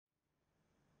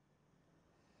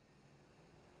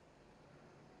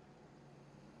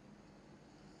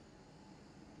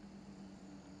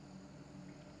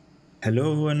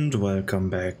Hello and welcome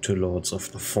back to Lords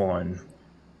of the Fallen.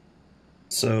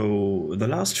 So, the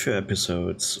last few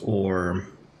episodes, or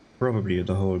probably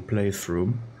the whole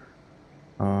playthrough,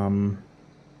 on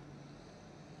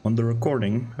the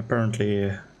recording,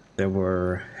 apparently there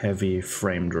were heavy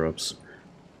frame drops.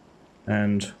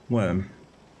 And, well,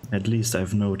 at least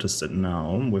I've noticed it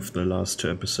now. With the last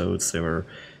two episodes, they were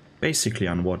basically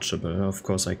unwatchable. Of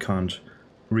course, I can't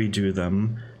redo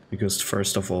them, because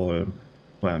first of all,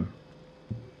 well,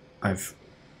 I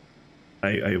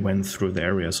went through the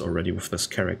areas already with this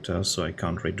character, so I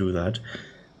can't redo that.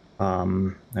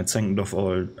 And second of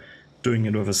all, doing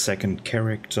it with a second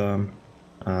character,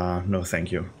 no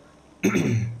thank you.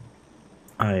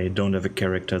 I don't have a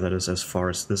character that is as far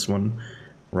as this one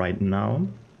right now,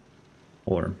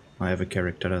 or I have a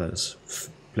character that is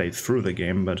played through the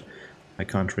game, but I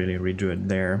can't really redo it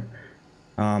there.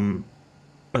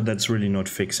 But that's really not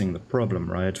fixing the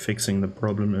problem, right? Fixing the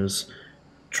problem is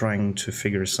trying to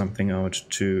figure something out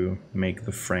to make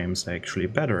the frames actually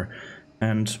better.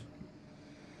 And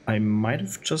I might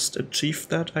have just achieved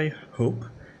that, I hope.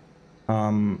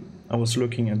 I was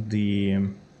looking at the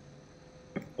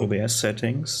OBS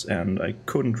settings and I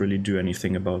couldn't really do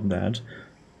anything about that.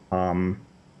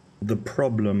 The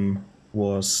problem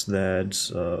was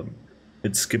that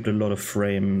it skipped a lot of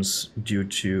frames due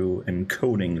to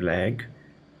encoding lag.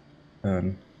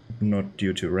 Not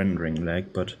due to rendering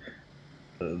lag, but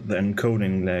the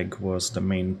encoding lag was the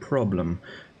main problem.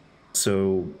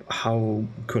 So how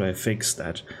could I fix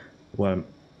that? Well,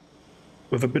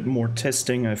 with a bit more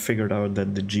testing, I figured out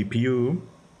that the GPU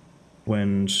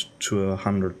went to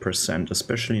 100%,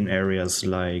 especially in areas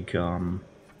like the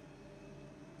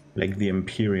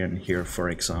Empyrean here, for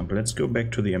example. Let's go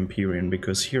back to the Empyrean,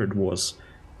 because here it was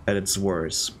at its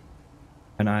worst.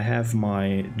 And I have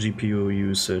my GPU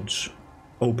usage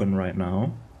open right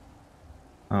now.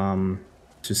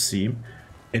 To see,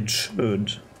 it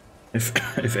should,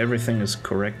 if everything is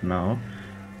correct now,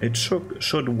 it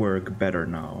should work better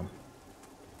now.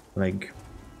 Like,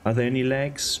 are there any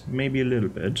lags? Maybe a little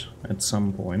bit at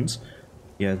some points.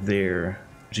 Yeah, there,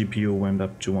 GPU went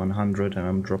up to 100 and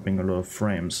I'm dropping a lot of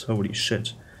frames. Holy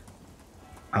shit.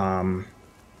 So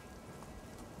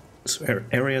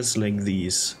areas like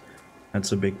these,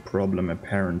 that's a big problem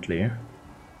apparently.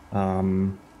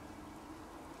 But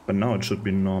now it should be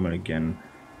normal again.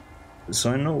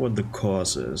 So I know what the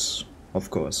cause is,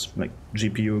 of course, like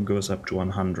GPU goes up to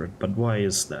 100, but why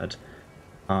is that?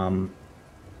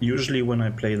 Usually when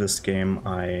I play this game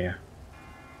I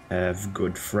have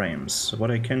good frames. So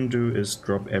what I can do is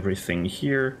drop everything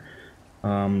here.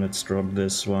 Let's drop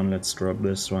this one, let's drop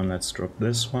this one, let's drop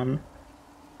this one.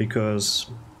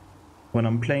 Because when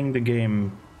I'm playing the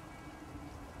game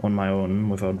on my own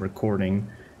without recording,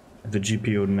 the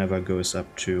GPU never goes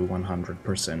up to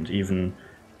 100%, even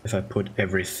if I put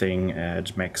everything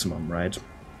at maximum, right?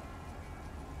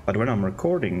 But when I'm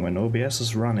recording, when OBS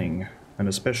is running, and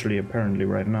especially apparently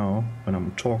right now, when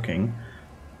I'm talking,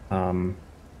 for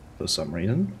some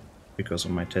reason, because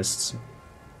of my tests,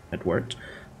 it worked,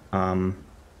 my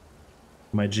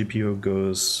GPU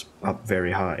goes up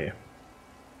very high.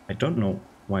 I don't know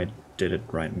why it did it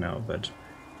right now, but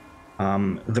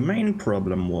the main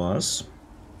problem was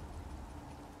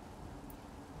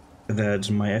that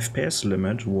my FPS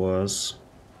limit was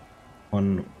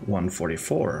on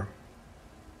 144,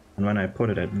 and when I put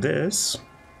it at this,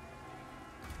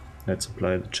 let's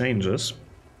apply the changes,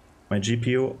 my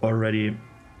GPU already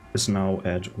is now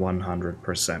at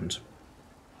 100%.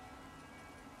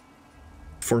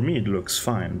 For me it looks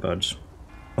fine, but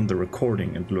on the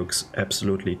recording it looks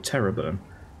absolutely terrible.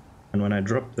 And when I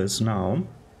drop this now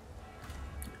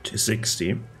to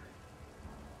 60,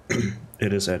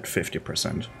 it is at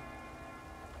 50%.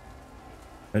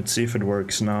 Let's see if it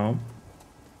works now,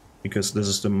 because this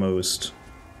is the most,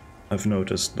 I've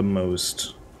noticed, the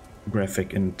most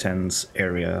graphic intense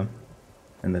area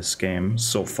in this game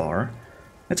so far.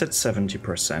 It's at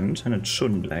 70% and it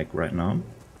shouldn't lag right now.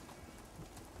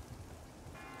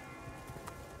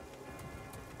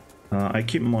 I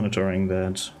keep monitoring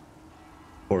that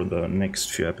for the next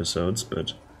few episodes,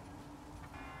 but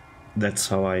that's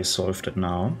how I solved it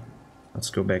now. Let's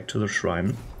go back to the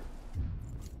shrine.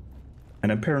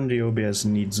 And apparently OBS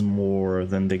needs more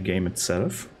than the game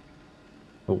itself.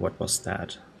 Oh, what was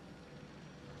that?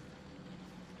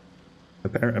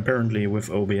 Apparently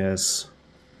with OBS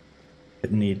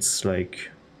it needs like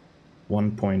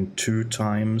 1.2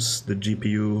 times the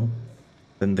GPU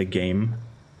than the game.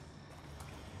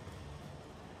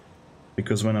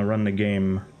 Because when I run the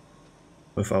game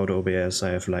without OBS I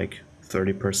have like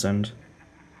 30%. And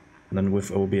then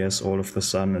with OBS all of the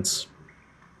sudden it's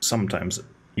sometimes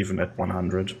even at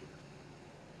 100.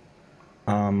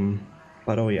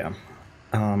 But oh yeah.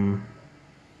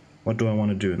 What do I want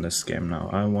to do in this game now?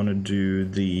 I want to do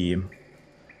the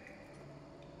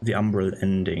umbral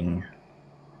ending.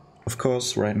 Of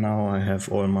course, right now I have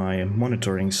all my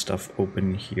monitoring stuff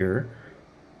open here,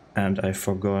 and I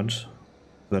forgot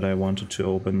that I wanted to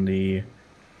open the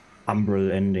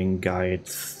umbral ending guide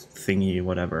thingy,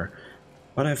 whatever.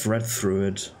 But I've read through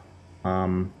it.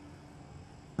 And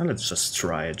let's just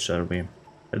try it, shall we?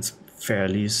 It's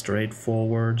fairly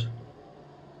straightforward.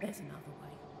 There's another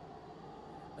way.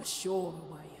 A surer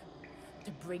way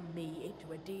to bring me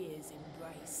into a deer's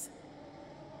embrace.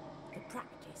 The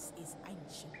practice is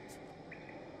ancient,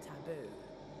 taboo.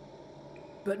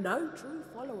 But no true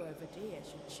follower of a deer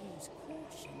should choose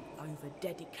caution over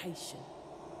dedication.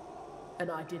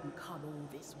 And I didn't come all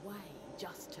this way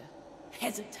just to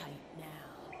hesitate now.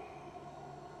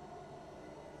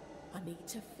 I need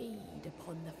to feed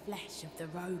upon the flesh of the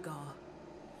Rogar,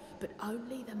 but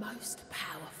only the most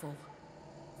powerful,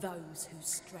 those whose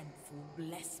strength will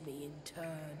bless me in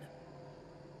turn.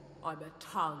 I'm a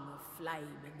tongue of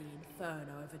flame in the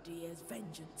inferno of a deer's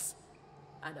vengeance,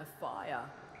 and a fire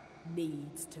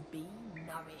needs to be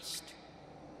nourished.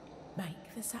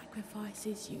 Make the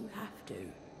sacrifices you have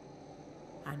to,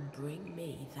 and bring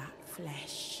me that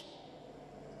flesh.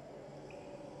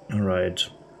 Alright.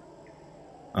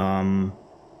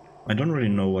 I don't really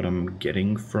know what I'm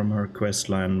getting from her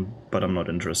questline, but I'm not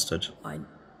interested. I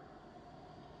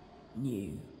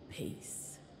knew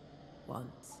peace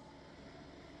once,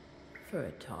 for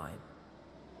a time.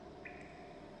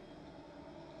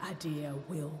 A deer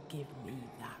will give me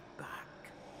that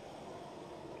back.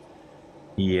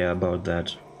 Yeah, about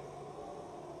that.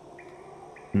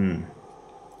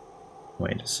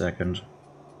 Wait a second.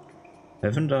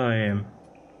 Haven't I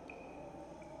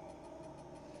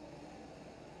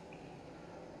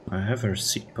have her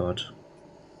seed pod.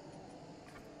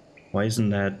 Why isn't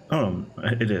that? Oh,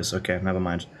 it is. Okay, never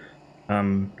mind.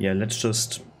 Yeah, let's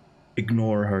just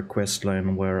ignore her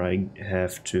questline where I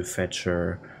have to fetch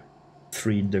her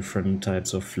 3 different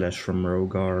types of flesh from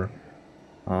Rogar.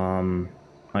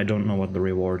 I don't know what the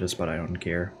reward is, but I don't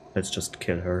care. Let's just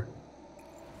kill her.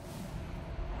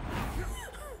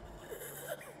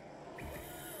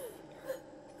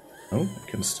 Oh, I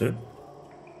can still...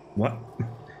 What?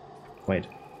 Wait.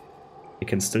 I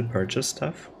can still purchase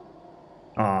stuff?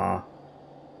 Ah.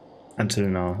 Until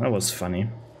now. That was funny.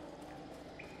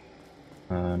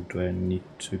 Do I need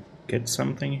to get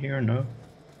something here? No?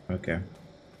 Okay.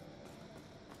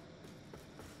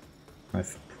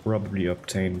 I've probably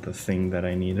obtained the thing that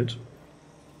I needed.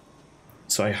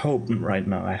 So I hope right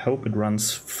now, I hope it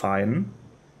runs fine.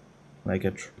 Like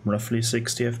at roughly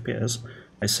 60 FPS.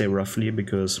 I say roughly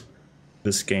because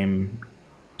this game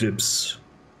dips...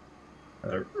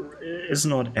 is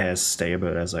not as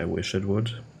stable as I wish it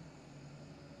would.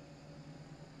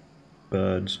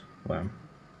 But, well.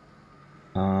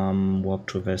 Warp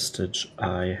to Vestige,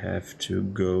 I have to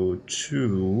go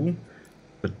to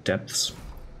the depths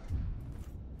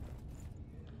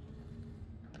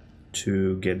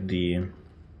to get the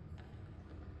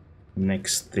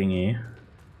next thingy.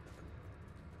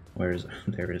 Where is it?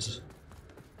 There it is.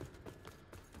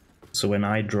 So when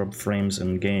I drop frames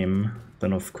in game,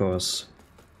 then of course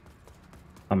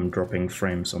I'm dropping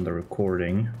frames on the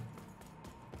recording.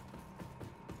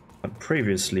 But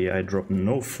previously I dropped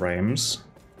no frames,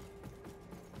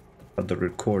 but the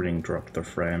recording dropped the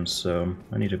frames, so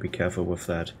I need to be careful with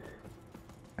that.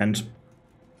 And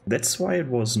that's why it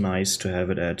was nice to have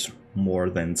it at more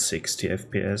than 60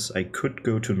 FPS. I could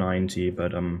go to 90,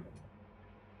 but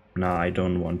nah, I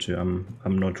don't want to.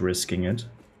 I'm not risking it.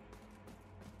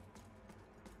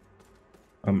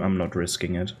 I'm not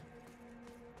risking it.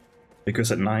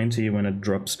 Because at 90, when it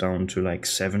drops down to like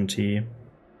 70,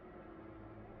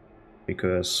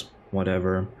 because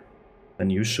whatever, then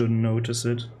you shouldn't notice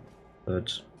it.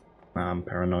 But nah, I'm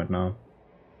paranoid now.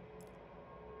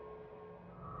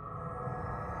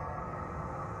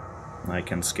 I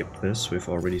can skip this, we've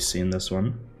already seen this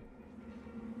one.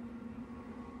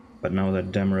 But now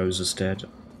that Damrose is dead,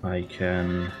 I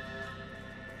can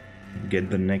get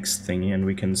the next thingy, and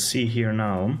we can see here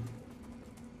now,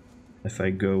 if I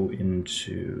go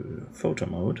into photo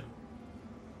mode,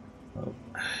 oh,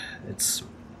 it's...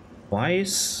 Why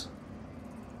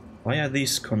are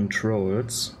these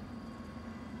controls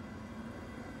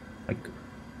like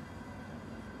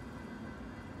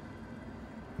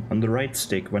on the right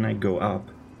stick? When I go up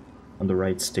on the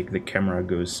right stick, the camera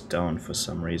goes down for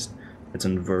some reason. It's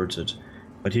inverted.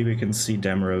 But here we can see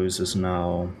Damrose is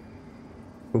now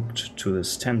hooked to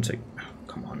this tentacle. Oh,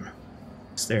 come on,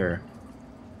 it's there.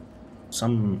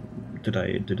 some... Did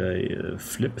I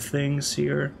flip things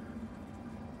here?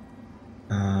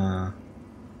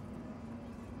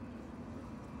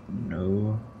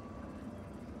 No.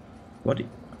 What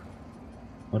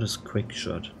is quick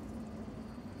shot?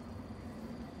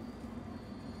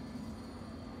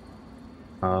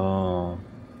 Oh.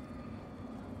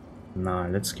 Nah,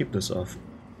 let's keep this off.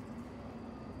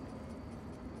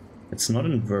 It's not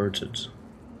inverted.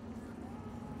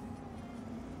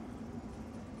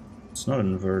 It's not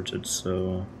inverted,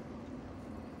 so...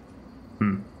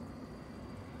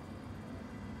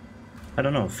 I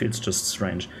don't know, it feels just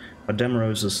strange. But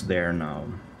Demaros is there now.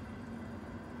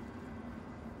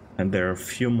 And there are a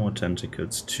few more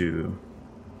tentacles to...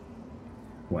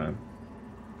 well...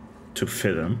 to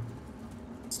fill him.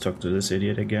 Let's talk to this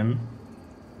idiot again.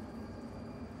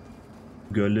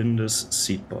 Gerlinda's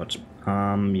Seedbot.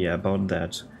 Yeah, about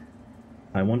that.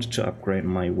 I wanted to upgrade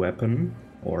my weapon,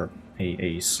 or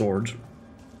a sword.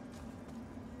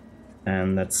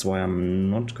 And that's why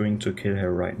I'm not going to kill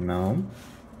her right now.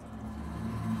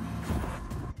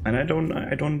 And I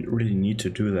don't really need to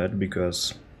do that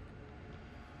because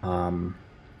I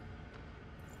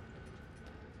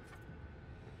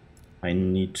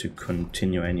need to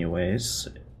continue anyways.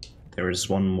 There is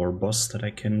one more boss that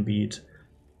I can beat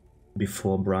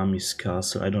before Brahmi's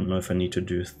castle. I don't know if I need to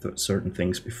do certain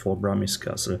things before Brahmi's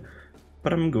castle,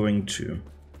 but I'm going to.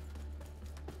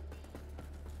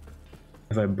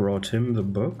 Have I brought him the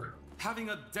book? Having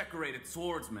a decorated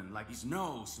swordsman like he's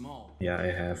no small. Yeah,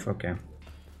 I have, okay.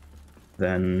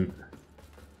 Then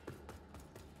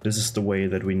this is the way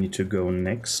that we need to go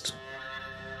next.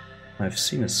 I've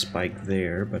seen a spike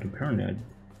there, but apparently I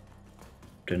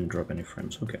didn't drop any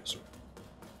frames. Who cares?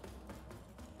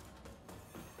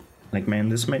 Like, man,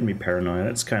 this made me paranoid.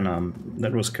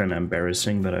 That was kind of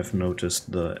embarrassing that I've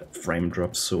noticed the frame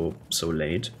drops so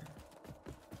late.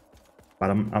 But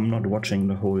I'm not watching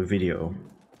the whole video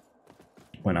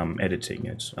when I'm editing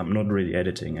it. I'm not really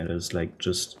editing it. It's like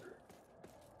just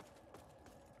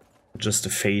a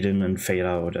fade in and fade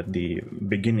out at the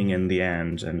beginning and the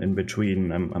end, and in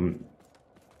between I'm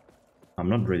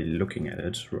not really looking at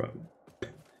it.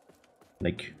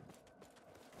 Like,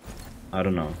 I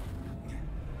don't know.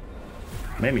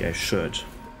 Maybe I should,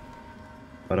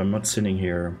 but I'm not sitting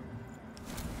here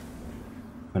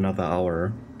another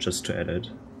hour just to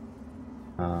edit.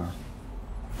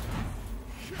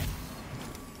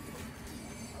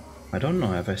 I don't know,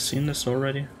 have I seen this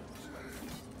already?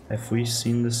 Have we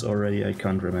seen this already? I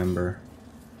can't remember.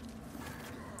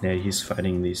 Yeah, he's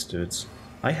fighting these dudes.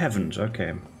 I haven't,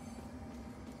 okay.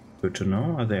 Good to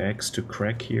know. Are there eggs to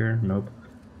crack here? Nope.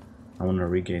 I want to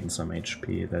regain some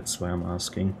HP, that's why I'm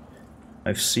asking.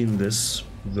 I've seen this,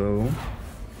 though.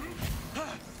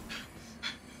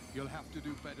 You'll have to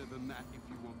do better than that if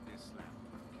you want this land,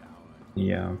 coward.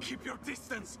 Yeah. Keep your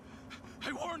distance.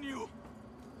 I warn you.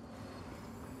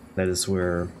 That is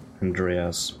where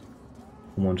Andreas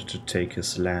wanted to take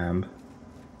his lamb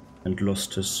and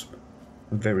lost his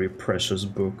very precious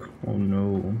book. Oh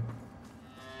no.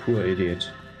 Poor idiot.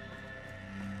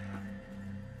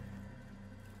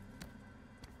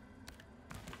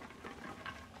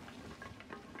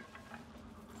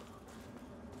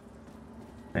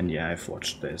 And yeah, I've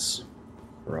watched this.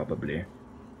 Probably.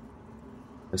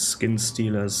 The skin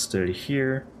stealer's still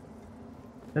here.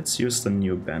 Let's use the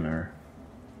new banner.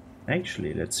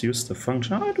 Actually, let's use the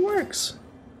function. Oh, it works!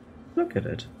 Look at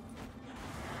it.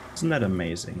 Isn't that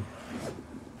amazing?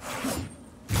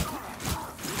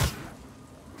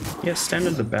 Yeah, stand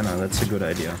in the banner, that's a good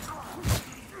idea.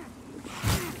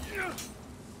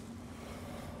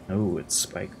 Oh, it's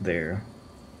spiked there.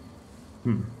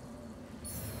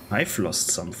 I've lost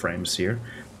some frames here.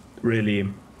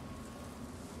 Really.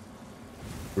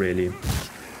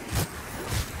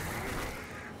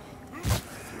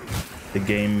 The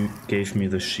game gave me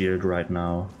the shield right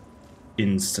now.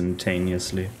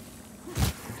 Instantaneously.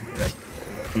 Like,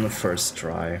 on the first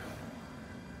try.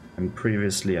 And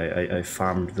previously I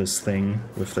farmed this thing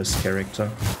with this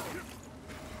character.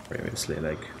 Previously,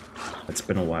 like, it's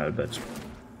been a while, but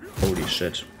holy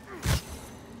shit.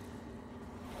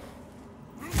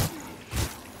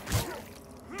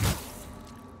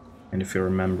 And if you're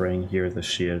remembering, here the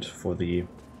shield for the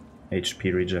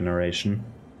HP regeneration.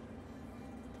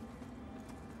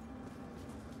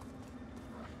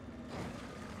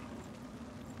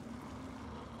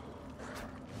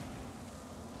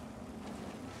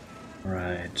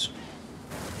 Right.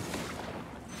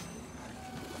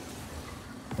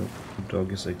 Oh, the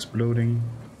dog is exploding.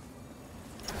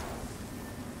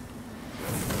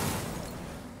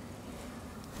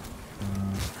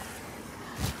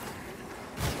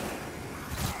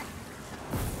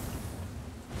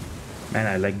 Man,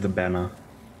 I like the banner.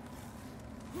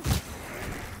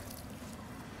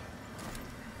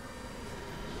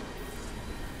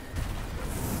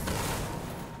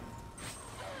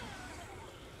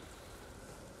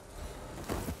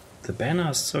 The banner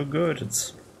is so good,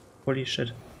 it's holy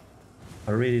shit.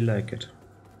 I really like it.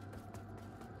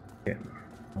 Okay,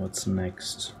 what's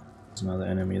next? There's another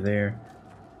enemy there.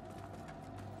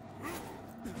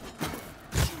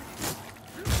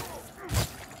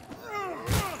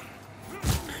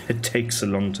 It takes a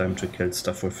long time to kill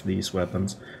stuff with these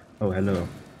weapons. Oh, hello.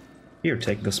 Here,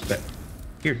 take this back.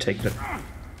 Here, take that.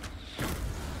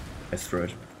 I threw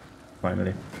it.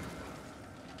 Finally.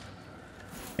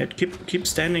 Yeah, keep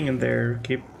standing in there.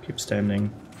 Keep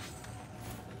standing.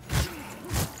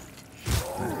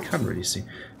 I can't really see.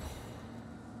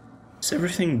 Is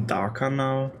everything darker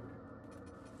now?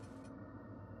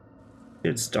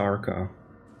 It's darker.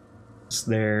 Is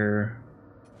there...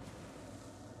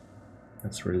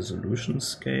 That's resolution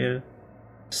scale.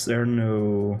 Is there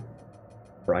no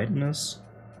brightness?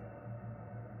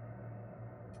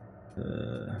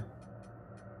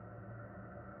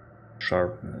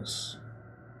 Sharpness.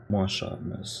 More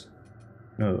sharpness.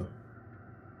 No.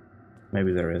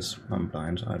 Maybe there is. I'm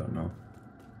blind. I don't know.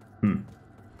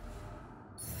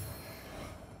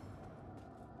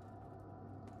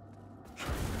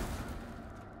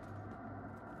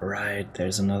 Right,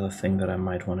 there's another thing that I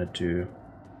might want to do.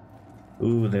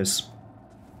 Ooh, there's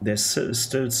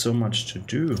still so much to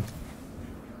do.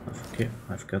 Okay,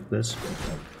 I've got this.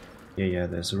 Yeah,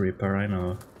 there's a Reaper, I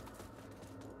know.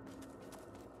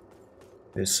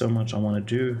 There's so much I want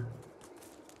to do.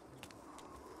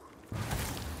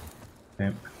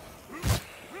 Okay.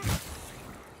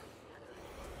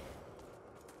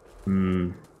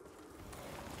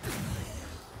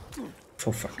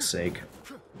 For fuck's sake.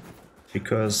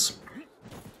 Because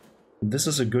this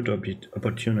is a good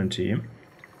opportunity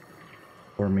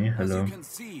for me. Hello. As you can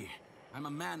see, I'm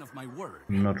a man of my word.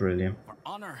 Not really. For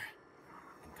honor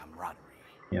and camaraderie.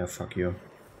 Yeah, fuck you.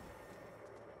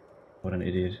 What an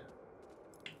idiot.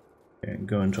 Okay,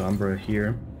 go into umbral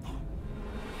here.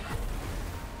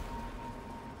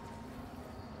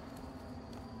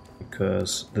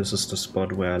 Because this is the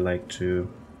spot where I like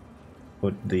to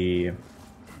put the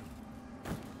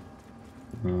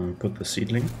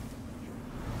seedling.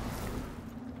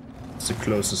 It's the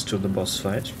closest to the boss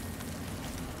fight.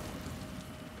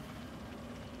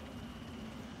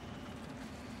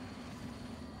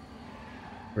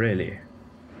 Really?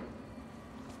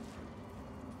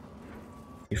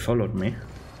 He followed me?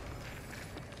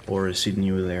 Or is he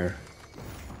new there?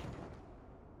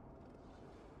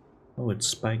 Oh, it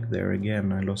spiked there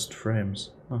again. I lost frames.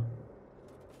 Oh.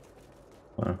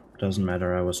 Well, doesn't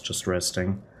matter. I was just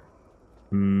resting.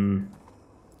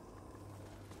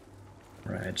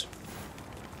 Right.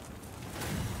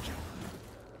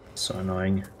 So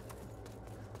annoying.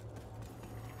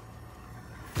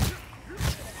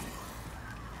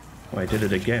 Oh, I did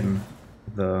it again.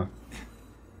 Oh,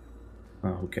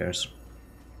 who cares?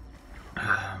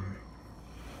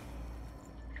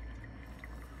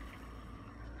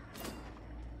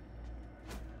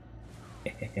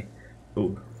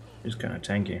 Ooh, he's kind of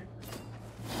tanky.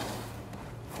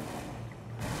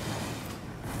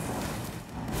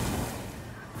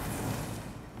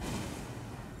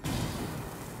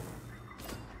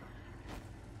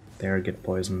 There, get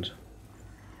poisoned.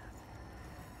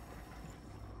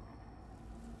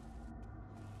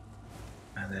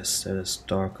 And there's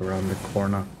dog around the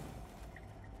corner.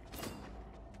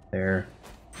 There.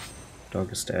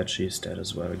 Dog is dead, she's dead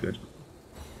as well, good.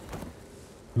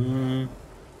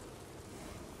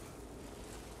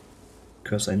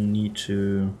 Because I need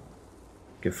to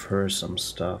give her some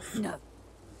stuff.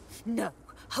 No,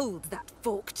 hold that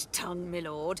forked tongue, my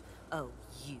lord. Oh,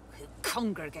 you who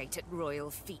congregate at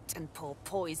royal feet and pour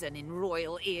poison in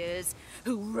royal ears,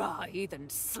 who writhe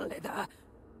and slither.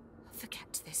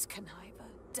 Forget this conniver,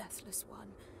 deathless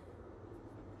one.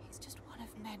 He's just one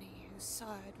of many who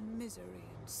sired misery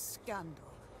and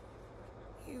scandal.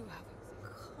 You have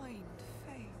a kind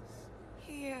face.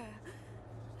 Here,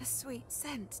 a sweet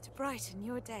scent to brighten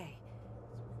your day.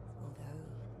 Although,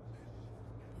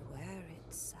 beware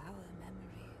its sour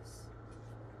memories.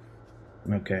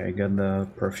 Okay, I got the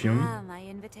perfume. Ah, my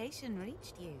invitation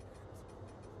reached you.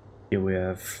 Here we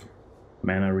have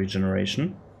mana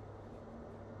regeneration.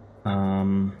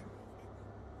 And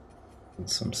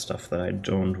some stuff that I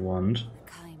don't want.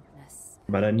 Kindness.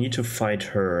 But I need to fight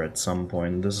her at some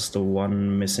point. This is the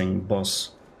one missing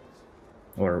boss.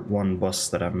 Or one boss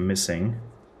that I'm missing.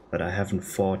 That I haven't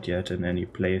fought yet in any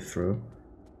playthrough.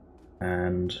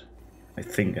 And I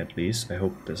think at least, I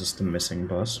hope this is the missing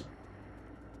boss.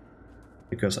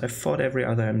 Because I fought every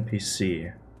other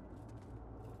NPC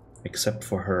except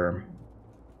for her.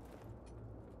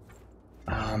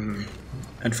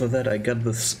 And for that I got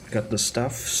the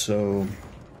stuff, so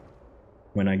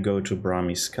when I go to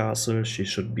Brahmi's castle, she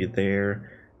should be there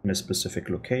in a specific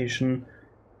location,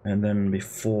 and then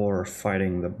before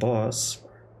fighting the boss,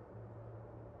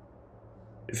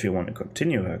 if you want to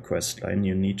continue her quest line,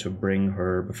 you need to bring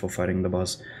her, before fighting the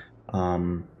boss, a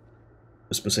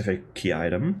specific key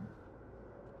item.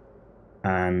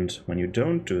 And when you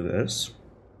don't do this,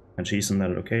 and she's in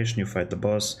that location, you fight the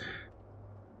boss,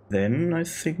 then I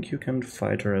think you can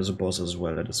fight her as a boss as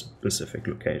well at a specific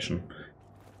location,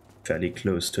 fairly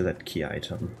close to that key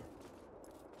item.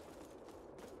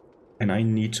 And I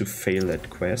need to fail that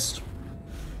quest.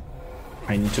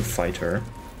 I need to fight her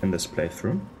in this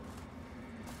playthrough.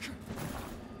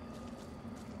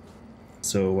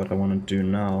 So what I want to do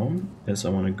now is I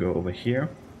want to go over here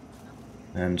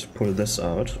and pull this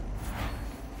out,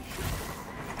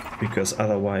 because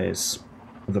otherwise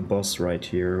the boss right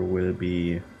here will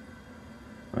be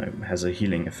has a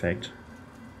healing effect.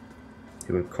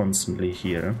 He will constantly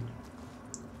heal.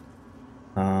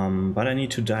 But I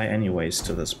need to die anyways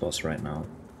to this boss right now.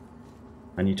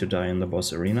 I need to die in the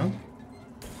boss arena,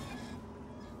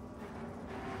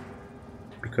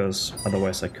 because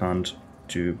otherwise I can't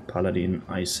do Paladin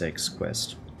Isaac's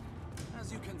quest.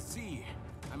 As you can see,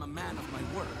 I'm a man of my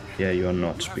word. Yeah, you're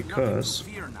not, You have because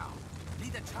nothing to fear now.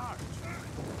 Lead a charge.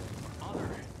 For honor.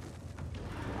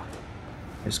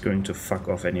 he's going to fuck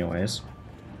off anyways.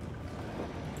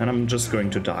 And I'm just going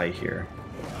to die here.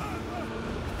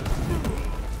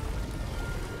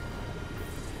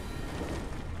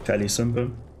 Fairly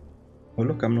simple. Oh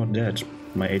look, I'm not dead.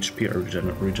 My HP are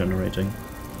regenerating.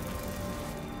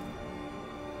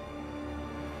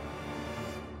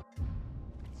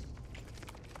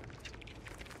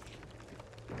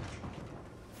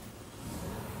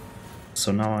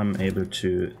 So now I'm able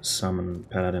to summon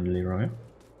Paladin Leroy.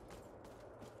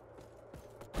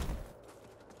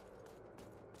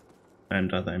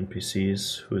 And other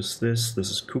NPCs. Who is this? This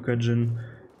is Kukajin.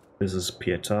 This is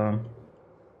Pietà.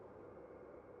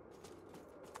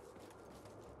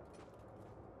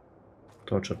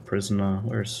 Tortured prisoner.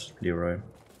 Where's Leroy?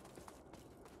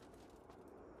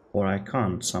 Or I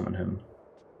can't summon him.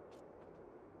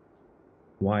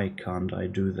 Why can't I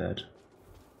do that?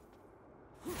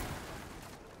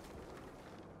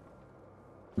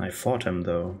 I fought him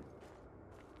though.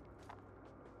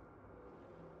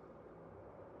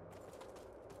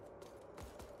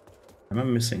 Am I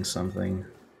missing something?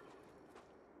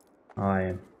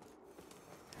 I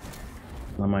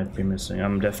might be missing.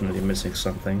 I'm definitely missing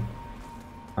something.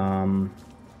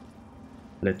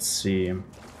 Let's see.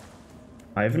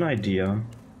 I have an idea.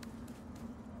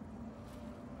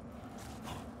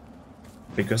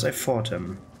 Because I fought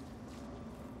him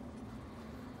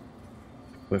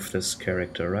with this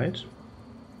character, right?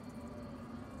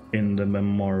 In the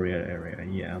memorial area,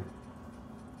 yeah.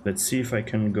 Let's see if I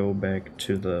can go back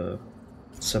to the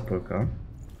sepulchre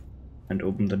and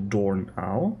open the door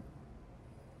now.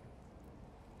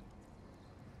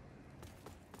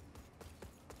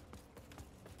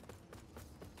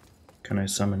 Can I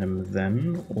summon him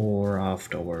then or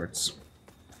afterwards?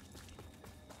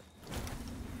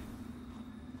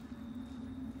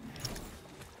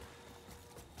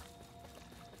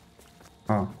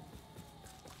 Huh.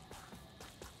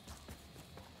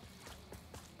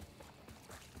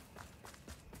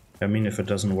 I mean, if it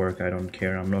doesn't work, I don't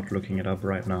care. I'm not looking it up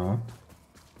right now.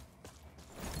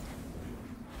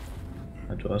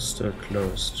 The door's still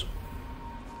closed.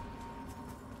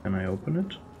 Can I open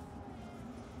it?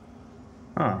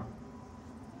 Ah.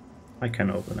 I can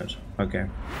open it. Okay.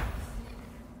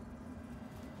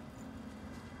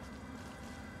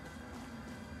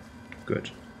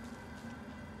 Good.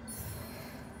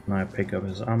 Now I pick up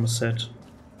his armor set.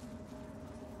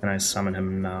 Can I summon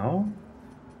him now?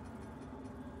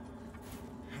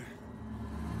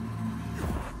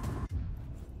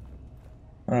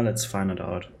 Let's find it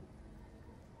out.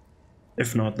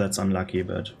 If not, that's unlucky,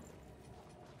 but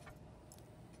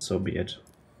so be it.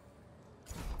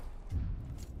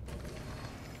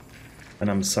 And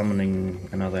I'm summoning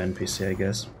another NPC, I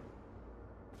guess.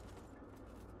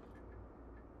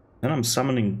 And I'm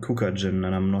summoning Kukajin,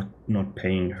 and I'm not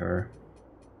paying her.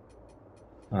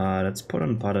 Let's put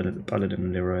on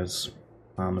Paladin Leroy's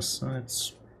armor.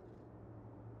 It's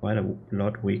quite a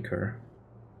lot weaker.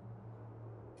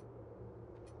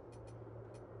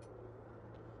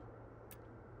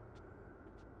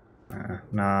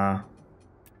 Nah.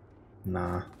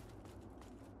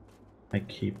 I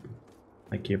keep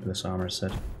this armor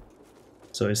set.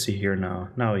 So is he here now?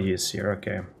 Now he is here,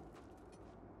 okay.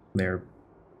 There.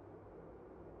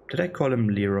 Did I call him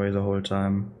Leroy the whole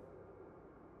time?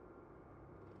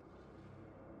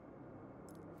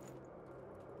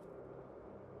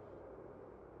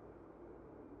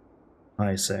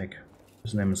 Isaac.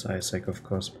 His name is Isaac, of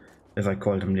course. If I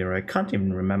called him Leroy, I can't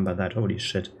even remember that. Holy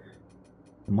shit.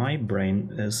 My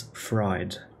brain is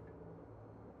fried.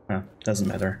 Ah, doesn't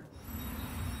matter.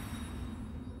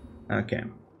 Okay.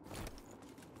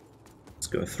 Let's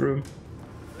go through.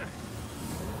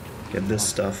 Get this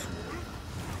stuff.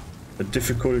 The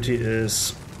difficulty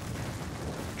is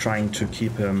trying to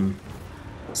keep him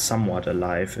somewhat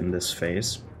alive in this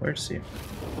phase. Where is he?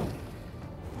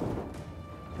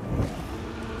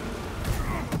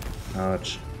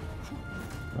 Ouch.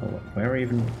 Oh, where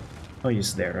even? Oh,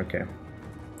 he's there. Okay.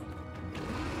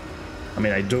 I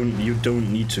mean, you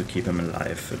don't need to keep him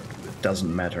alive. It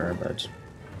doesn't matter, but...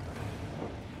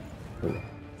 Oh,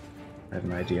 I have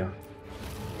an idea.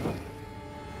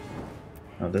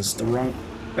 Oh, this is the wrong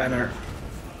banner.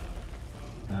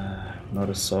 Not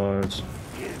assault.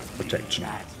 Protection.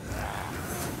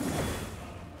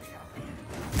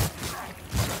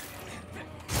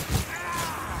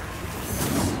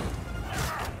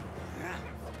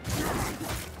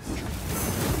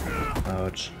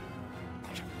 Ouch.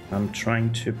 I'm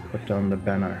trying to put down the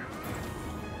banner.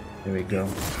 Here we go.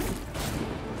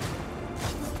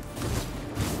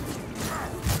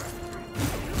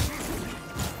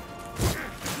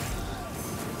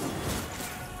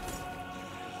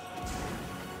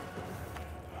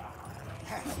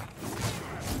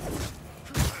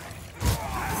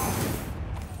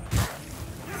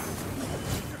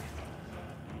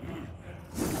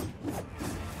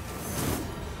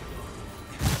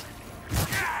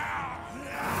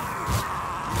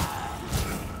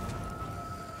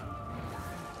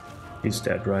 He's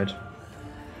dead, right?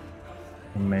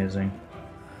 Amazing.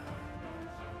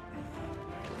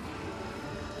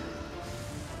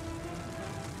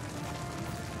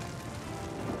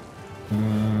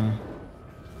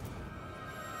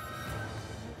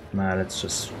 Nah, let's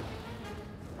just...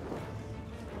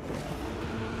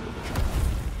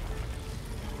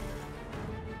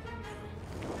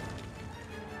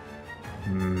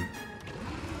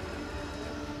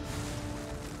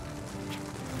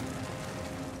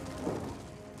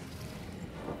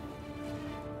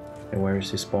 Where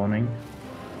is he spawning?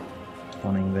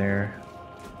 Spawning there.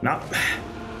 No!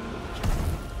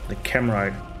 The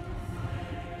camera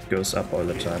goes up all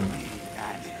the time.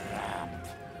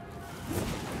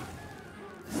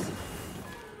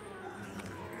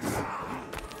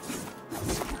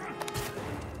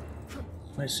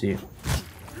 I see.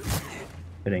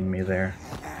 Hitting me there.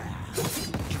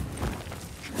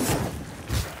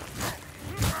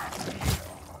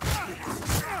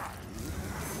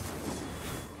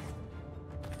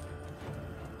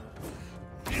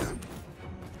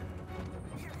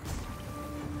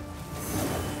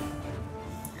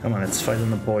 Come on, let's fight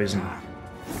on the poison.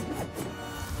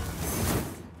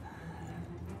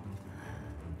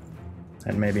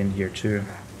 And maybe in here too.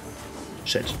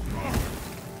 Shit.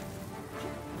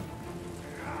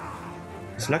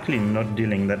 He's luckily not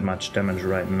dealing that much damage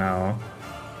right now.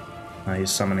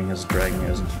 He's summoning his dragon,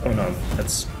 isn't... Oh no,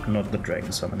 that's not the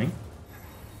dragon summoning.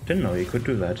 Didn't know he could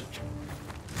do that.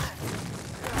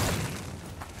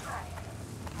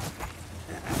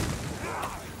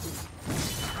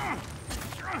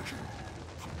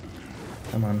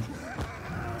 Come on.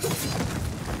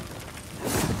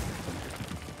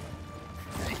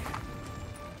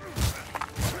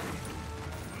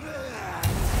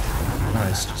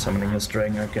 Nice, summoning his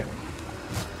dragon, okay.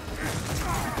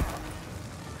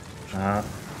 Ah.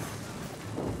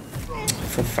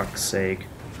 For fuck's sake.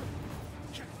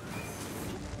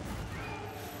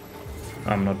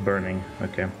 I'm not burning,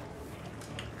 okay.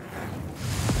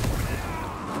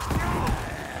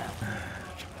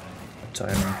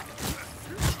 Timer.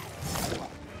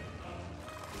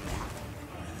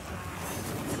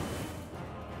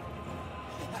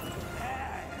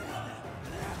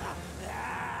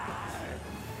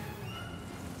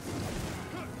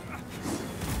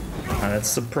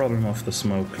 That's the problem of the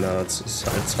smoke clouds.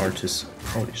 It's hard to...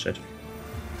 Holy shit.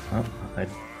 Oh,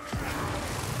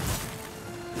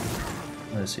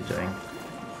 what is he doing?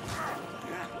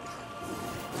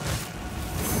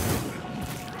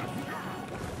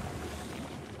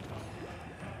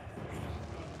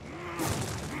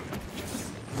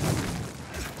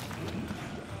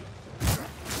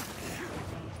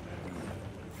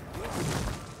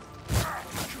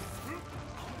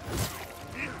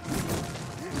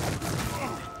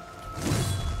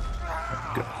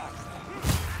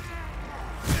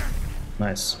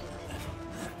 Nice.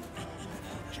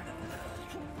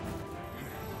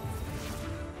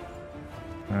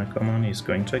 Come on, he's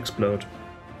going to explode.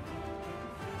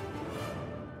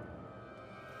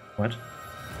 What?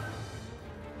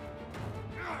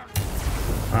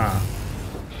 Ah.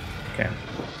 Okay.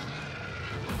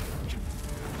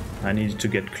 I needed to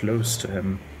get close to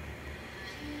him,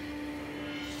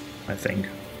 I think.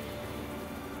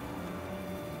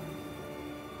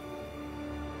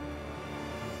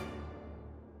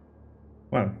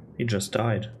 Well, he just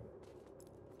died.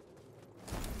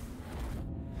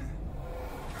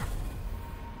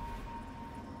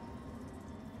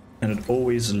 And it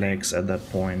always lags at that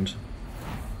point.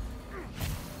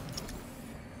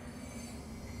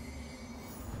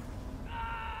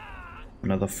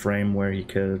 Another frame where he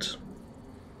killed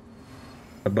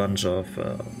a bunch of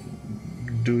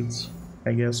dudes,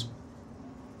 I guess.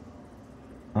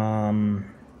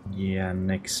 Yeah,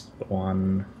 next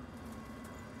one.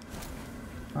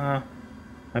 I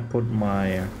put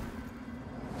my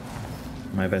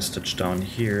vestige down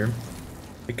here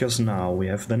because now we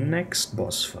have the next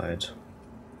boss fight.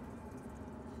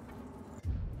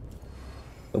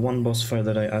 The one boss fight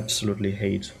that I absolutely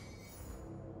hate.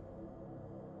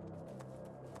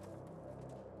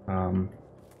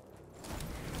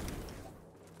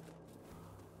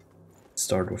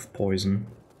 Start with poison.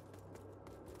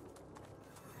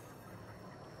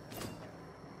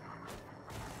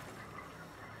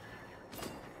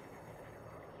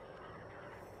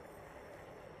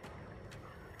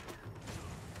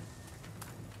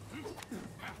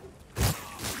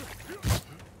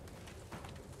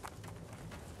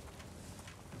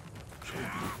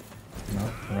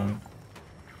 No, wrong.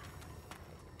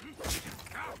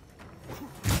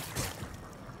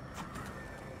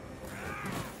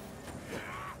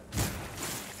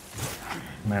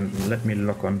 Man, let me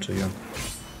lock onto you.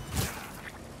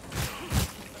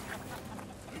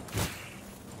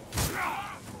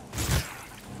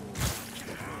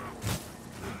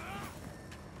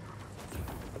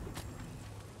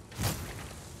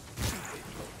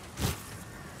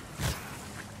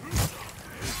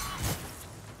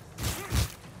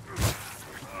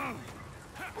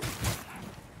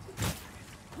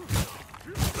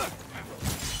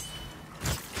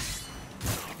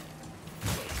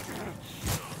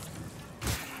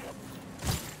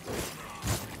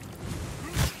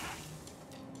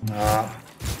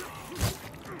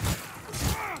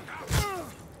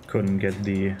 Couldn't get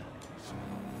the...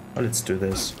 Oh, let's do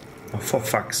this. Oh, for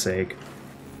fuck's sake.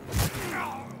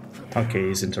 Okay,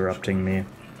 he's interrupting me.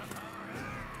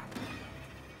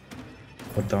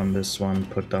 Put down this one,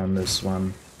 put down this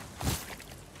one.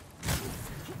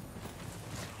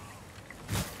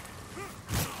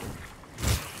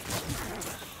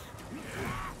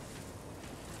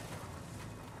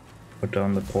 Put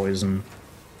down the poison.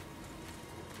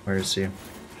 Where is he?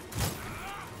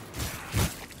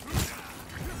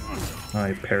 Oh,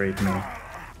 he parried me.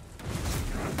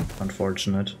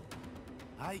 Unfortunate.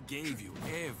 I gave you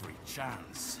every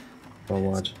chance. For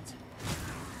what?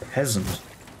 Peasant.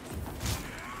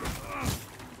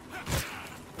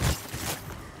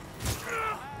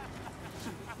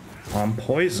 Oh, I'm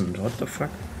poisoned. What the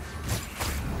fuck?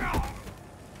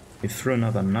 He threw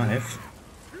another knife.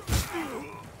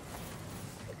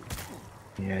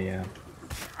 Yeah.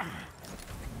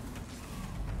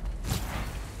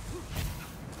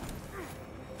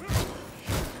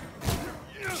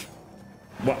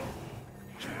 What?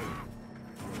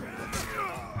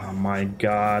 Oh my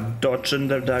god, dodge in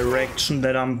the direction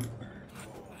that I'm...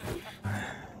 Oh,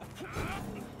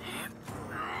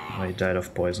 he died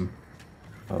of poison.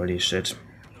 Holy shit.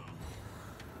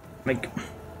 Like,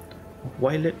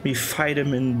 why let me fight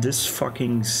him in this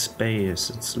fucking space?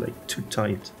 It's like too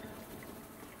tight.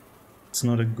 It's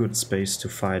not a good space to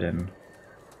fight in.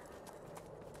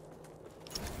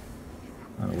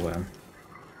 Oh well.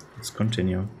 Let's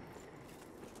continue.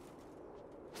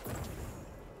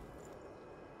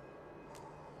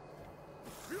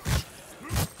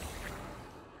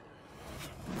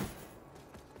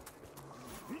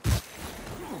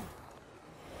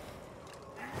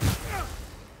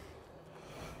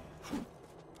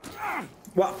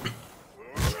 What?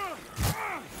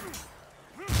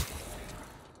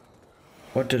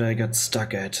 What did I get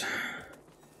stuck at?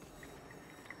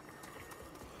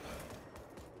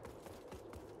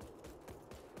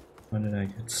 What did I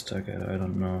get stuck at? I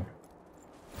don't know.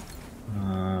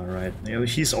 Right.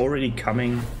 He's already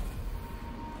coming.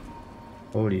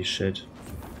 Holy shit.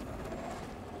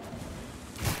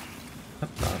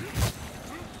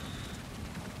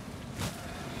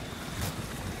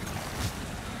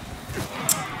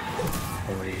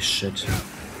 Holy shit.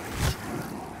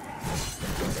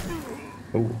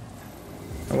 Oh.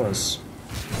 That was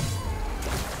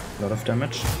a lot of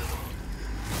damage.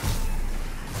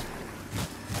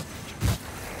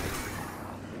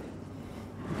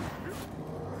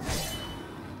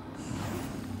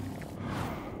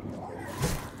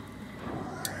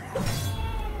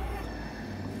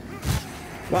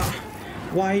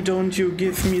 Why don't you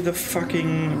give me the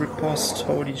fucking riposte?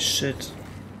 Holy shit.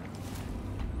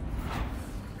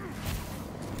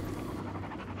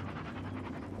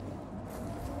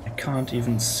 I can't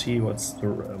even see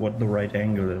what the right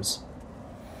angle is.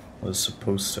 Or is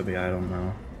supposed to be, I don't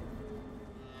know.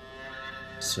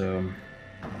 So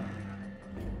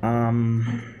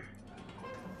I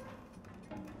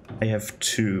have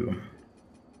 2.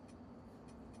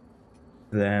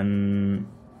 Then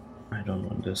I don't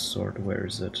want this sword. Where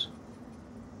is it?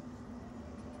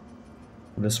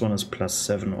 This one is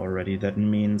 +7 already. That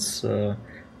means 8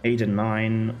 and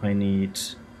 9. I need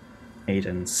 8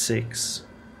 and 6.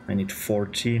 I need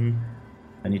 14.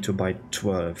 I need to buy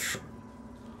 12.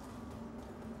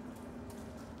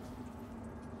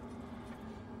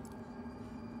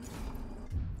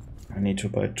 I need to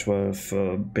buy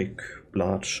 12 big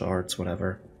blood shards,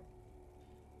 whatever.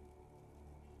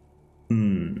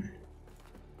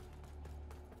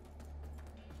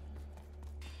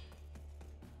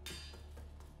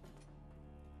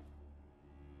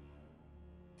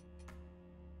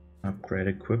 Upgrade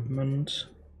equipment.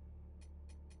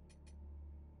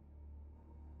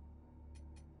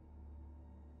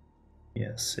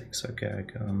 Yeah, 6. Okay, I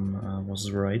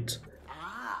was right.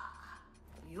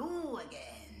 You again.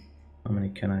 How many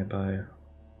can I buy?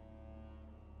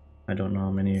 I don't know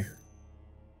how many.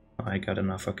 I got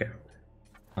enough. Okay.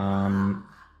 You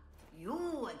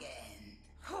again.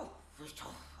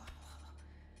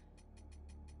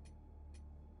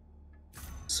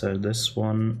 So this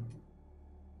one.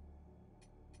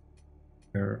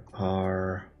 There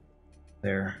are.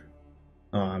 There.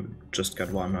 Oh, I just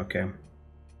got one. Okay.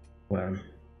 Well.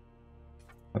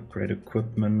 Upgrade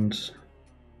equipment.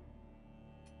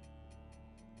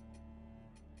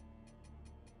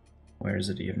 Where is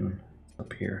it even? It's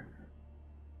up here.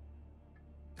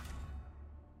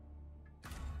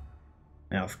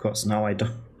 Yeah, of course, now I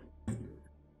don't.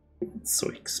 It's so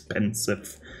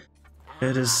expensive.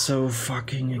 It is so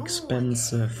fucking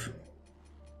expensive.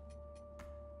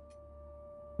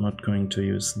 I'm not going to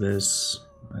use this.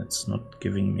 It's not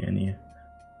giving me any.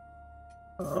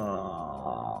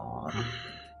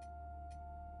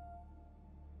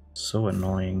 So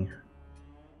annoying.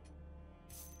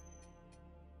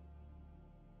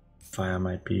 Fire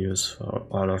might be useful.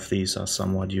 All of these are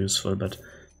somewhat useful, but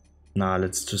nah,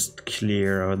 let's just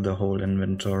clear out the whole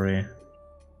inventory.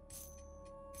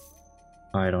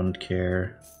 I don't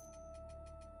care.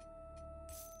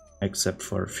 Except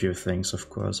for a few things, of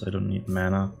course. I don't need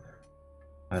mana.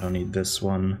 I don't need this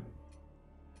one.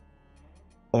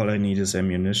 All I need is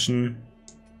ammunition.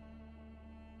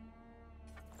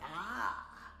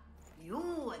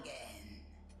 You again.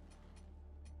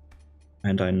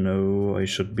 And I know I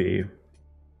should be...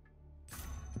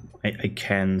 I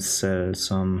can sell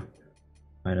some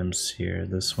items here.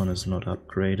 This one is not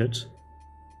upgraded.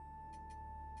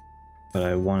 But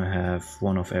I want to have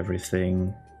one of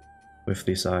everything with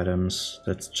these items.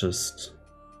 That's just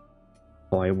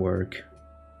how I work.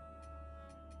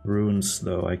 Runes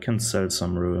though, I can sell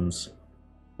some runes.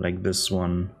 Like this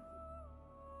one.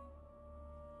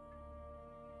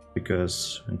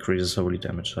 Because increases holy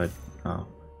damage.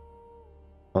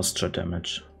 Posture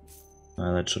damage.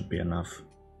 That should be enough.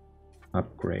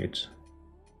 Upgrade.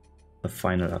 The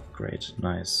final upgrade.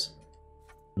 Nice.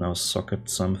 Now socket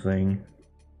something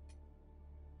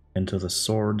into the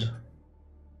sword.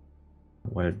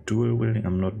 While dual wielding,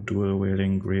 I'm not dual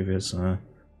wielding Grievous.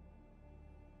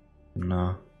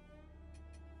 No.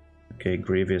 Okay,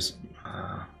 Grievous.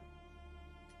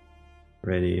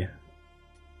 Ready.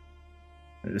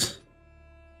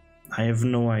 I have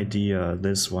no idea.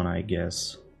 This one, I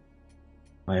guess.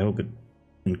 I hope it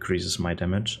increases my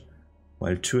damage.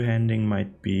 While two-handing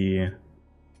might be... Yeah,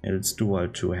 let's do while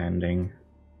two-handing.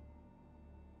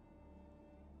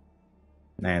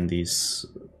 And these...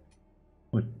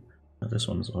 What? Oh, this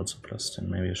one is also +10.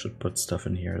 Maybe I should put stuff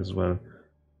in here as well.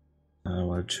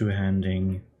 While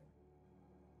two-handing...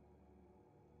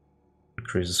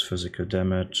 Increases physical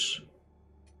damage.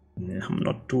 I'm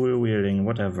not dual-wielding,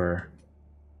 whatever.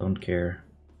 Don't care.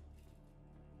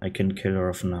 I can kill her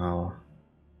off now.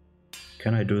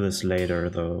 Can I do this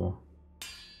later, though?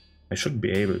 I should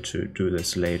be able to do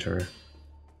this later.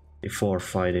 Before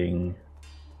fighting...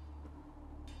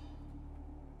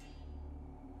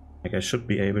 Like, I should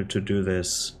be able to do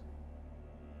this.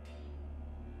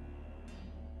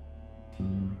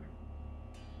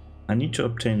 I need to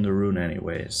obtain the rune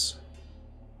anyways.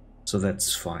 So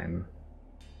that's fine.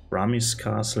 Rami's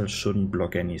castle shouldn't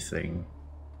block anything.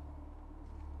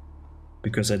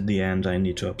 Because at the end I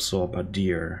need to absorb a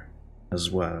deer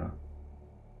as well.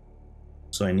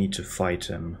 So I need to fight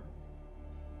him.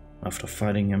 After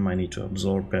fighting him, I need to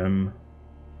absorb him.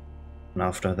 And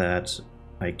after that,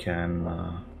 I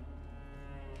can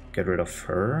get rid of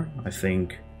her. I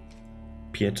think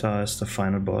Pieta is the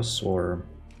final boss, or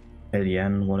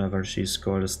Eliane, whatever she's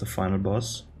called, is the final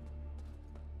boss.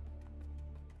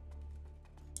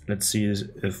 Let's see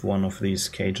if one of these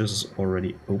cages is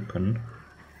already open.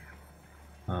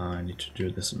 I need to do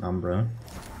this in umbral.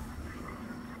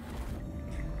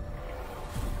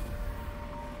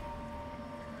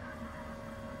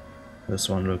 This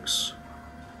one looks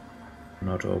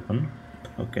not open.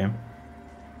 Okay.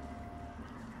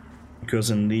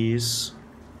 Because in these,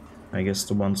 I guess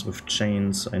the ones with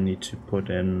chains, I need to put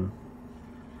in...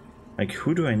 Like,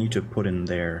 who do I need to put in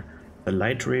there? The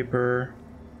Light Reaper,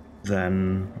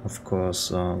 then, of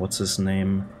course, what's his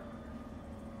name?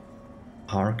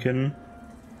 Harkin.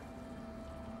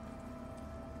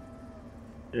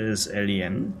 Is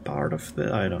Eliane part of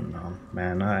the... I don't know.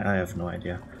 Man, I have no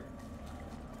idea.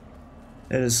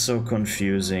 It is so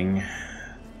confusing,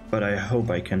 but I hope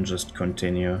I can just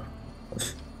continue.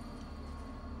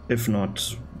 If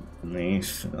not,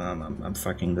 I'm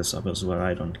fucking this up as well.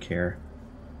 I don't care.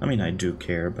 I mean, I do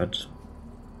care, but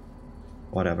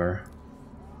whatever.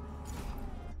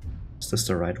 Is this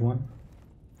the right one?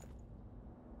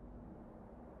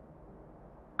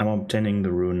 I'm obtaining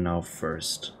the rune now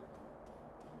first.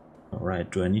 Alright,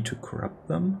 do I need to corrupt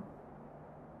them?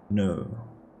 No.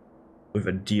 With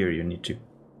a deer you need to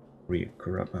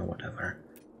re-corrupt or whatever.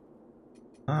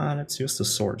 Let's use the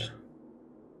sword.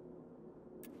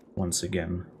 Once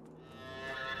again.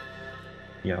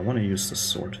 Yeah, I want to use the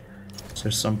sword. Is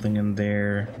there something in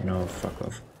there? No, fuck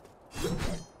off.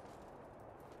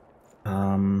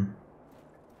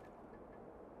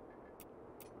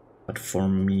 But for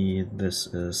me, this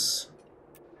is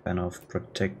banner of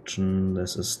protection.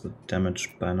 This is the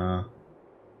damage banner.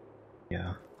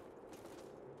 Yeah.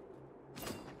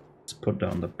 Let's put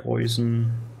down the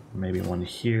poison. Maybe one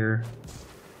here.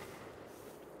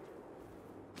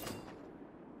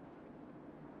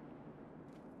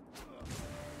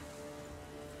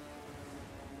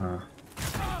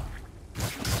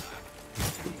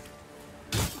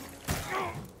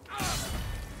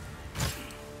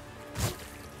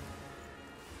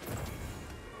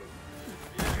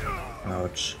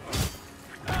 Ouch.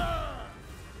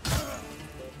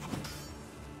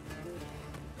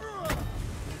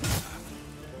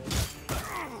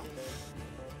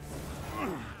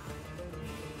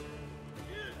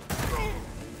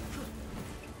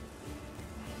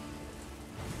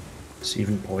 Is he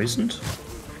even poisoned?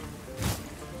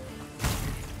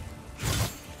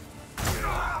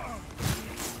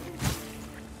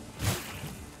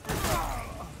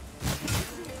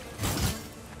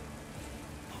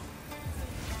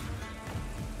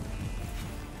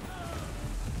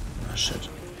 Shit.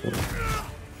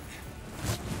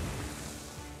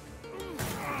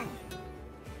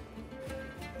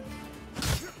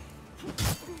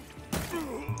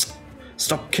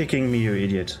 Stop kicking me, you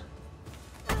idiot.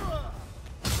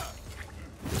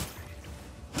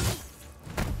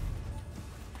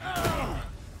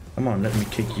 Come on, let me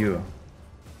kick you.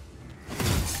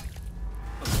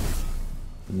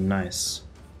 Nice.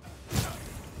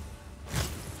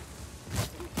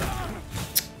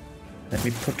 Let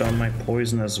me put down my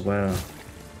poison as well.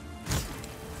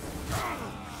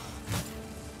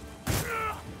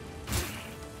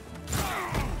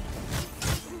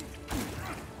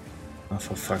 Oh,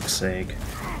 for fuck's sake.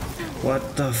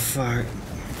 What the fuck?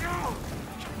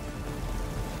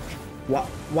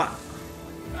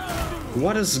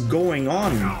 What is going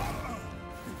on?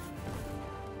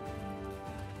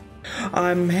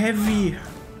 I'm heavy.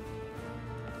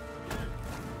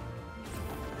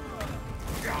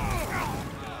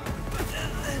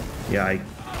 Yeah,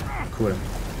 cool.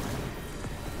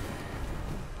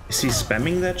 Is he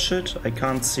spamming that shit? I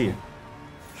can't see.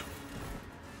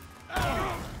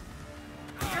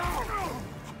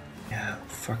 Yeah,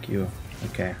 fuck you.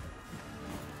 Okay.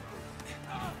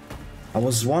 I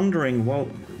was wondering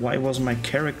why was my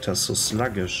character so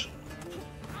sluggish?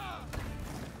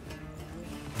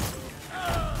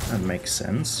 That makes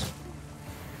sense.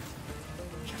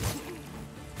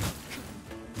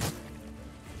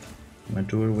 My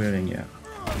dual wielding, yeah.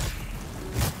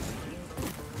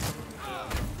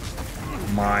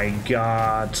 My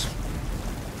god.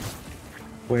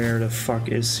 Where the fuck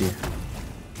is he?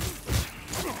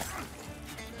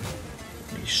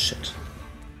 Holy shit.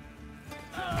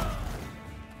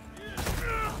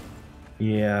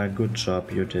 Yeah, good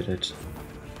job, you did it.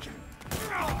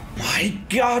 My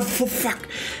god, for fuck!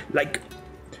 Like,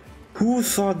 who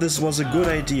thought this was a good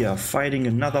idea? Fighting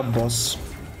another boss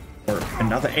or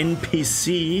another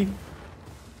NPC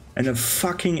in a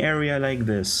fucking area like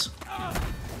this.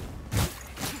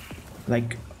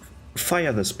 Like,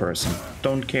 fire this person.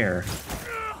 Don't care.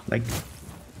 Like,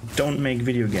 don't make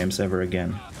video games ever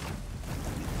again.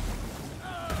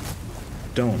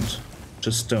 Don't.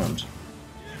 Just don't.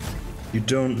 You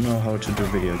don't know how to do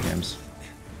video games.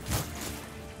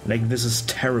 Like, this is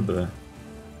terrible.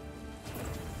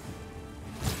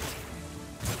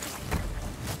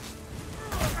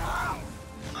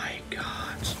 My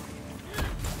God.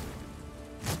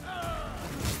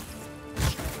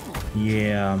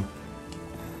 Yeah.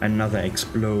 Another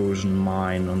explosion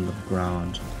mine on the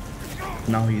ground.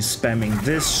 Now he's spamming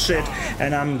this shit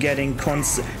and I'm getting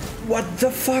constant. What the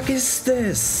fuck is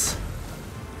this?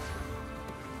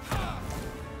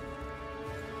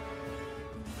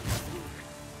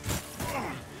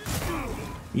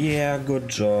 Yeah, good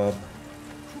job.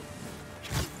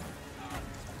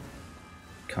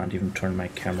 Can't even turn my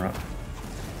camera.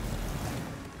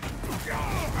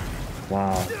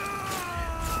 Wow.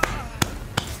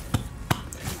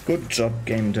 Good job,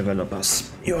 game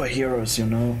developers. You're heroes, you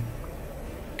know.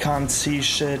 Can't see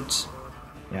shit.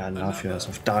 Yeah, I love you as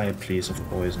of die, please, of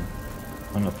poison.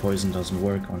 Oh no, poison doesn't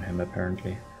work on him,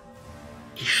 apparently.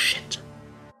 He shit.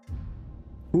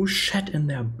 Who shat in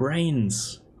their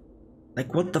brains?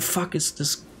 Like, what the fuck is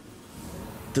this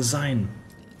design?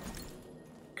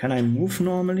 Can I move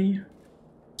normally?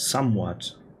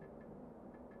 Somewhat.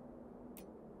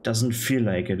 Doesn't feel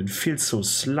like it. It feels so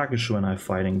sluggish when I'm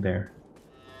fighting there.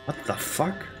 What the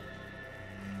fuck?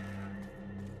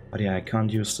 But yeah, I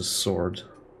can't use the sword.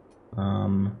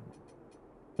 But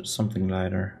something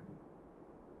lighter.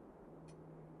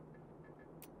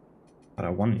 But I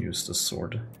want to use the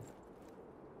sword.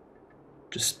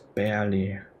 Just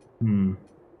barely.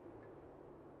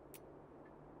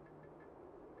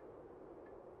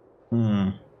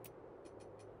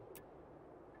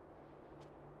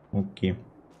 Okay.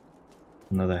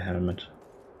 Another helmet.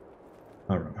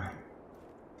 Alright.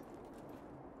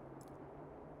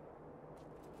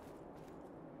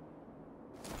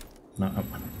 No, I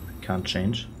can't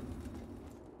change.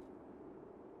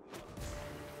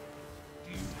 Do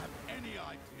you have any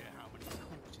idea how many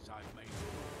corpses I've made?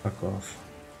 Fuck off.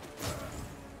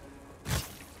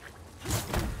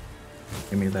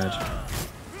 Give me that.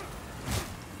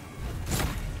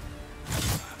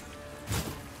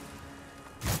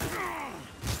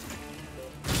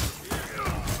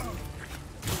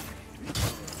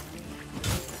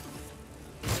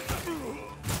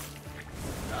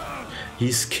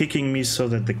 He's kicking me so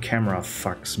that the camera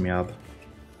fucks me up.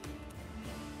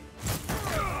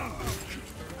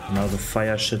 Now the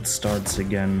fire shit starts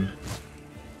again.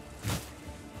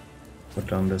 Put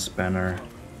down this banner.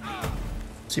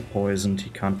 Is he poisoned? He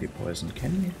can't be poisoned,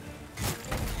 can he?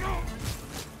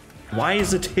 Why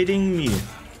is it hitting me?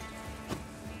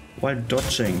 While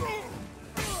dodging.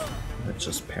 Let's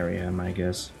just parry him, I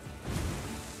guess.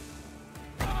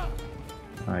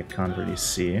 I can't really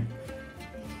see.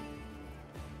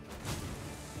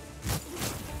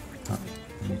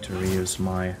 I need to reuse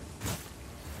my...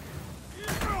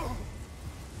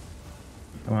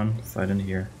 Come on, fight in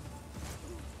here.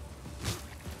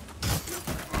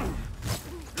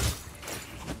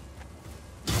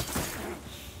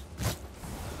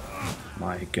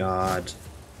 My God.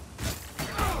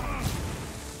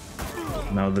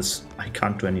 Now this... I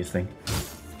can't do anything.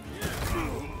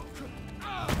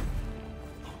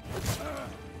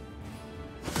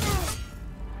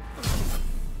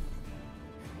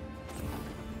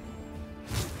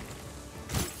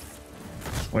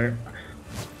 Where?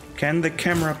 Can the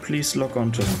camera please lock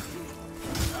onto him?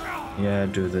 Yeah,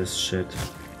 do this shit.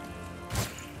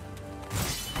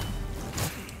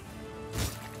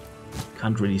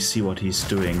 Can't really see what he's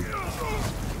doing.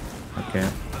 Okay.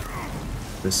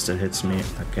 This still hits me.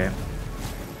 Okay.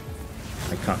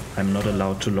 I can't. I'm not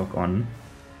allowed to lock on.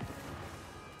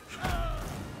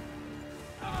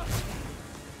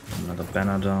 Another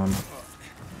banner down.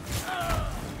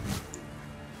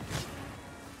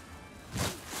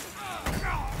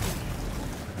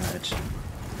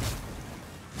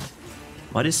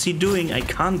 What is he doing? I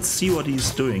can't see what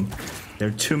he's doing. There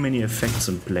are too many effects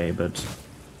in play, but...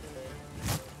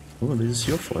 Oh, this is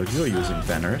your fault. You're using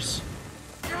banners.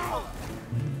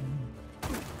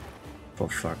 For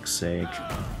fuck's sake.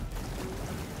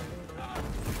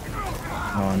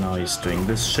 Oh, now he's doing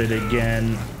this shit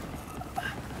again.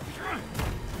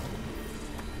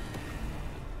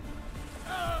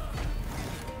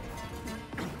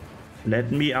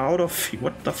 Let me out of here.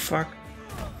 What the fuck?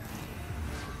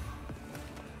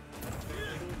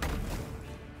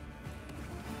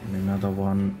 Another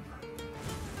one.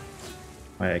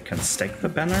 Why, I can stack the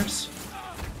banners?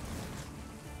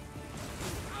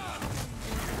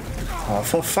 Oh,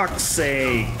 for fuck's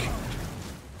sake!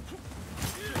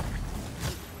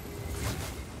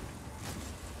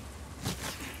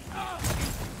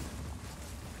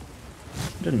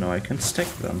 Didn't know I can stack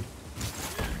them.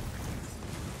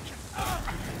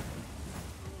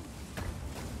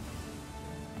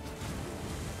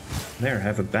 There,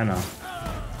 have a banner.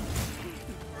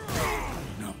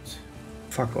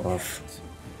 Fuck off.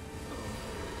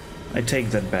 I take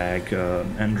that back.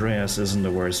 Andreas isn't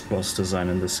the worst boss design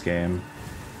in this game.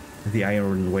 The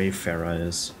Iron Wayfarer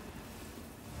is.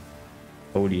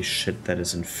 Holy shit, that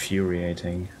is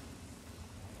infuriating.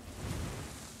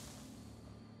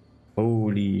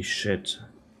 Holy shit.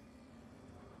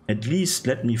 At least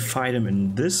let me fight him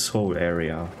in this whole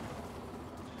area.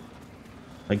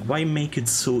 Like, why make it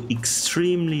so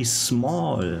extremely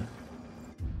small?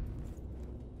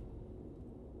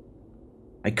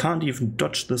 I can't even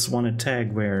dodge this one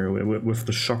attack where with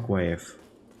the shockwave.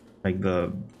 Like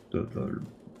the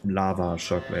lava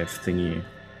shockwave thingy.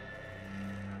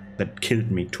 That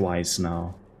killed me twice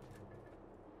now.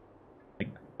 Like,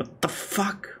 what the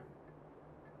fuck?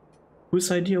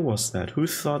 Whose idea was that? Who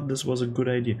thought this was a good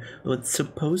idea? Well, it's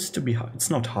supposed to be hard. It's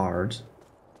not hard.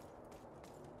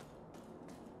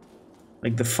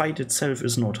 Like, the fight itself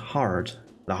is not hard.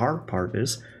 The hard part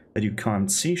is that you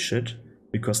can't see shit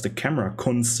because the camera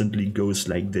constantly goes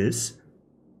like this.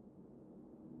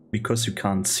 Because you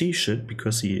can't see shit,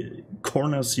 because he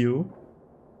corners you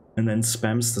and then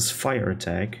spams this fire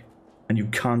attack and you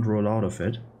can't roll out of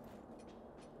it.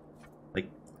 Like,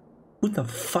 who the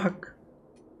fuck?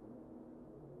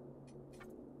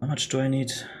 How much do I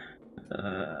need?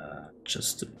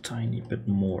 Just a tiny bit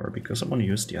more, because I want to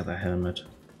use the other helmet.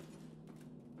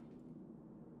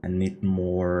 I need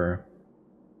more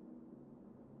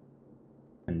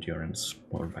endurance,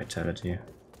 more vitality.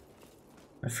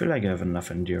 I feel like I have enough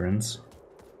endurance.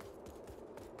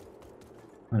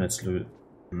 Well, let's loot.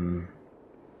 Do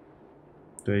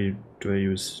I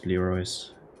use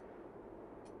Leroy's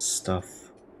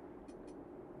stuff?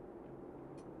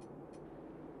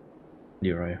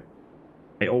 Leroy.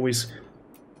 I always...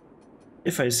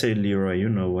 If I say Leroy, you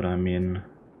know what I mean.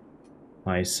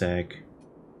 Isaac.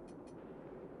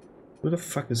 Who the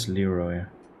fuck is Leroy?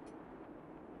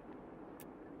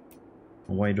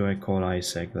 Why do I call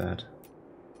Isaac that?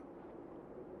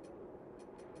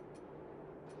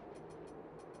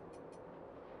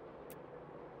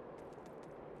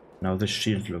 Now the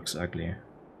shield looks ugly.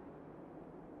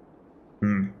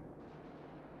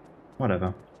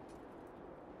 Whatever.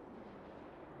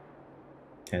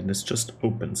 Yeah, this just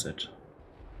opens it.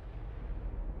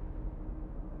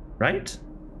 Right?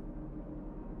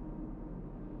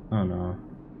 Oh no.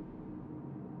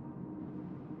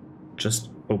 Just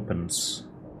opens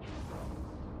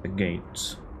the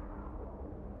gate.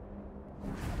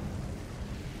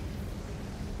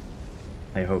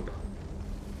 I hope.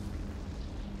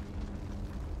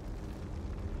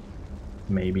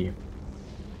 Maybe.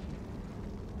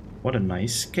 What a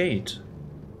nice gate.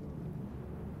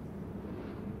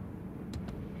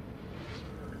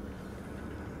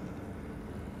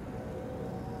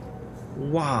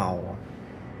 Wow.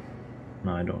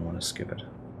 No, I don't want to skip it.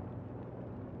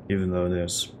 Even though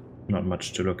there's not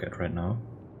much to look at right now.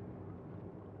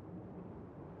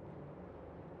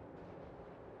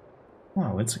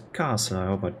 Wow, it's a castle. I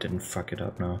hope I didn't fuck it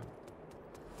up now.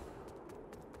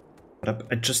 But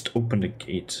I just opened a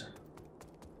gate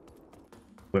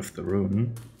with the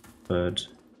rune, but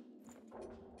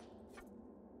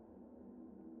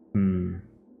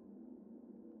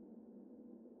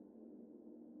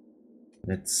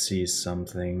let's see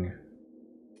something.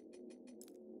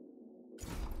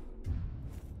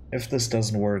 If this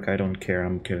doesn't work, I don't care.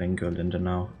 I'm killing Gerlinda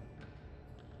now.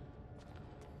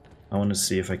 I want to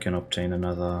see if I can obtain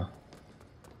another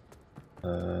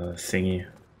thingy.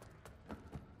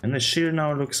 And the shield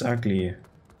now looks ugly. It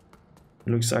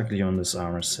looks ugly on this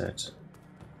armor set.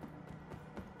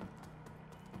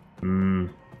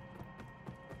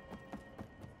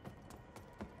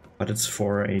 But it's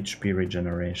 4 HP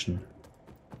regeneration.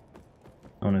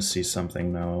 I want to see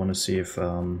something now. I want to see if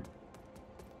I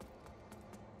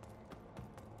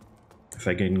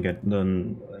can get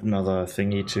another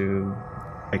thingy to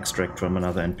extract from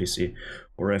another NPC,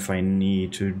 or if I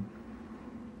need to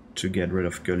get rid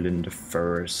of Gerlinda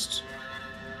first.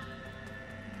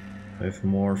 I have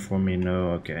more for me.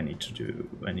 No, okay, I need to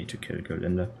kill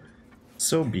Gerlinda.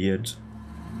 So be it.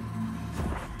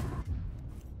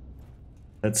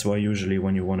 That's why usually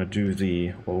when you want to do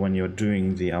when you're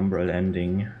doing the umbral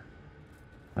ending,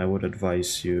 I would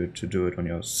advise you to do it on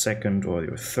your second or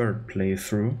your third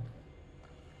playthrough,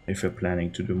 if you're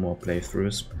planning to do more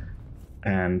playthroughs,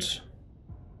 and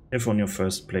If on your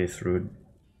first playthrough,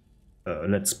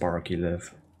 let Sparky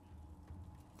live.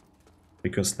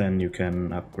 Because then you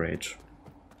can upgrade.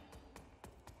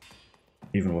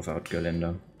 Even without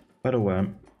Galinda. By the way,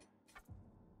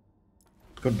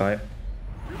 goodbye.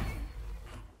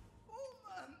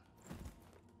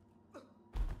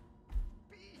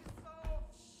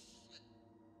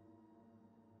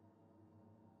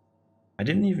 I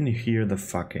didn't even hear the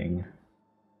fucking.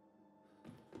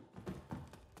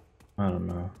 I don't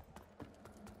know.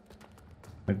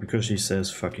 Like, because she says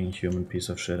fucking human piece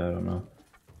of shit, I don't know.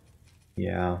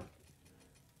 Yeah.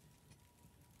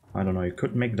 I don't know, you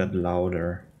could make that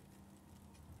louder.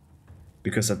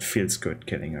 Because that feels good,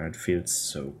 killing her. It feels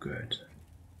so good.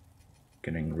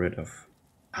 Getting rid of...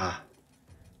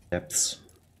 depths.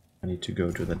 I need to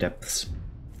go to the depths.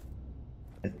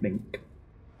 I think.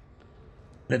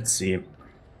 Let's see.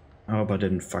 I hope I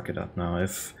didn't fuck it up now.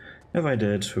 If I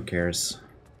did, who cares?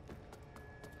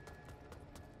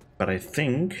 But I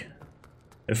think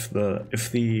if the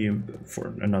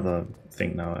for another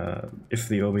thing now, if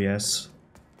the OBS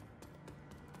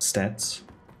stats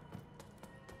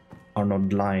are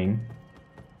not lying,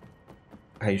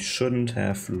 I shouldn't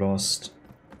have lost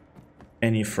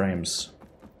any frames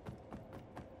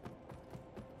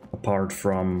apart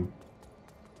from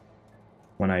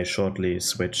when I shortly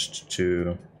switched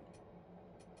to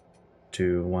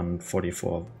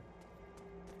 144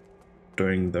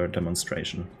 during the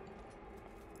demonstration.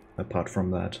 Apart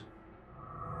from that.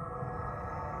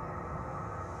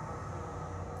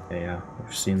 Yeah,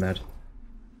 we've seen that.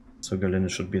 So Galinda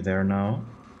should be there now.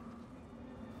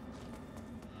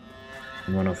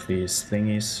 And one of these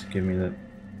thingies, give me the...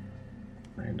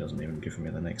 It doesn't even give me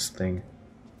the next thing.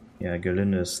 Yeah,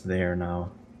 Galinda is there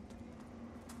now.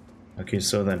 Okay,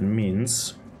 so that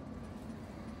means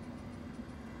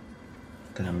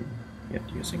that I'm yet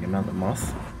using another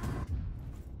moth.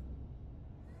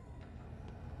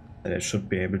 That I should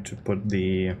be able to put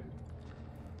the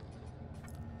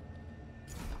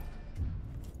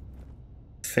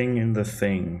thing in the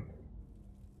thing.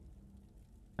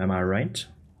 Am I right?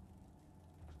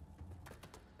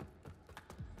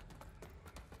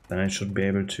 Then I should be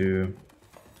able to...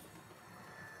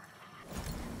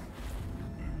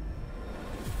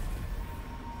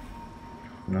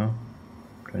 No?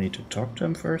 Do I need to talk to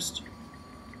him first?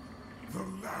 The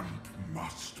lamp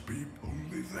must be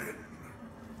only then.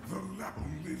 The lamp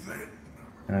only then.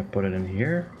 Can I put it in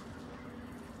here?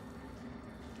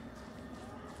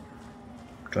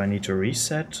 Do I need to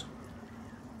reset?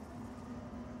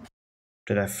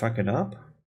 Did I fuck it up?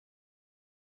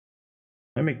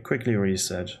 Let me quickly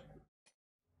reset.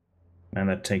 And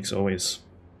that takes always.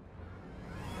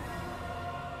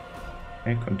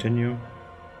 Okay, continue.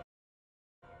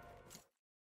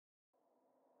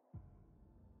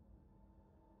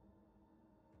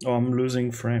 Oh, I'm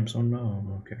losing frames. Oh no,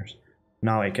 who cares?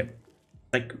 Now I can...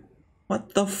 Like,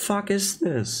 what the fuck is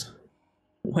this?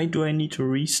 Why do I need to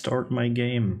restart my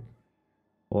game?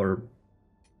 Or...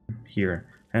 Here.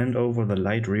 Hand over the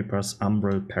Light Reaper's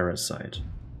umbral parasite.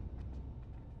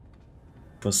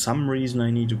 For some reason I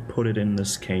need to put it in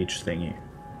this cage thingy.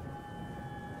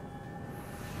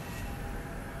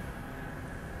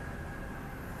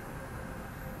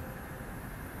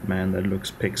 Man, that looks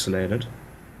pixelated.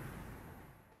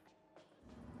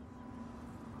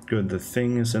 Good, the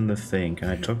thing is in the thing. Can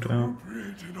I talk to him?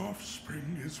 Appropriated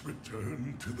offspring is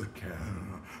returned to the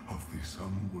care of this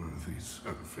unworthy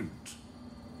servant.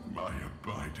 My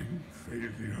abiding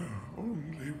failure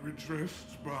only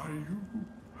redressed by you.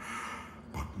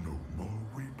 But no more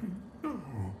weeping, no.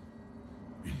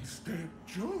 Instead,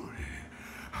 joy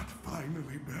at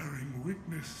finally bearing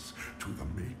witness to the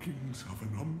makings of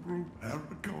an umbral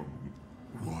paragon.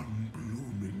 One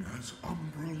blooming as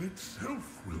umbral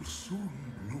itself will soon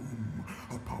bloom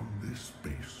upon this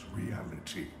base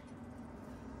reality.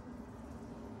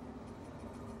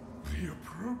 The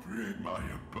appropriate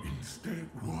instead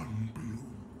one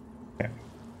bloom. Okay.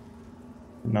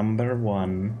 Number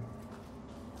one.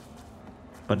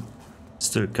 But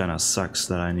still kinda sucks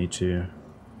that I need to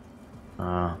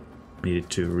needed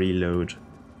to reload.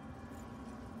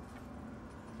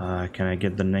 Can I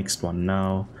get the next one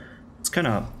now? It's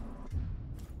kinda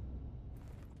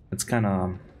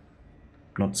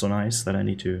not so nice that I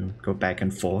need to go back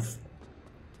and forth.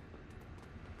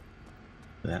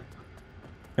 That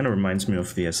kinda reminds me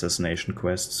of the assassination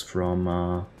quests from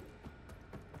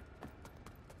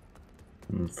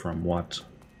what?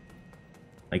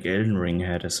 Like Elden Ring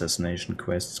had assassination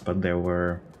quests, but they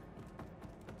were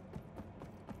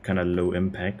kinda low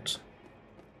impact.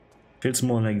 Feels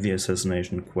more like the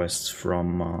assassination quests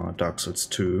from Dark Souls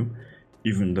 2,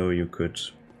 even though you could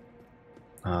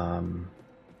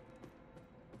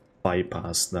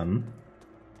bypass them.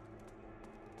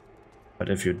 But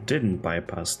if you didn't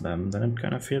bypass them, then it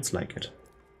kind of feels like it.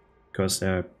 Because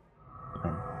they're...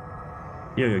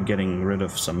 here you're getting rid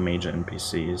of some major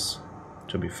NPCs,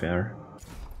 to be fair.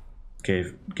 Okay,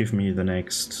 give me the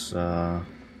next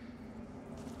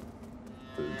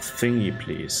thingy,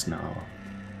 please, now.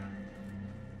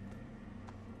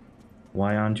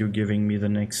 Why aren't you giving me the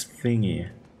next thingy?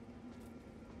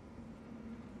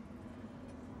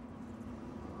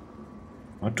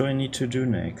 What do I need to do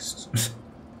next?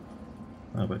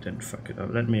 Oh, but then fuck it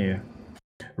up. Let me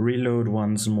reload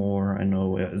once more. I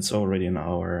know it's already an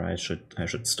hour. I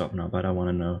should stop now, but I want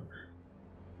to know.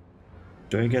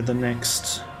 Do I get the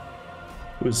next?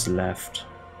 Who's left?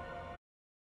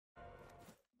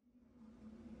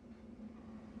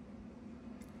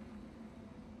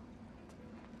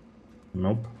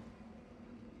 Nope.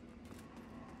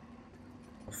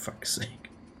 For fuck's sake.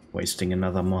 Wasting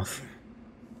another moth.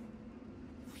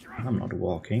 I'm not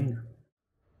walking.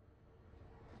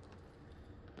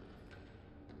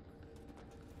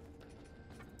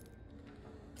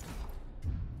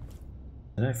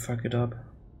 Did I fuck it up?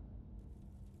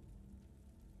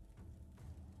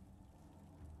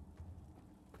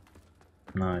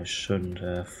 No, I shouldn't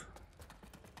have.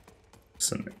 Is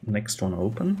the next one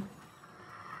open?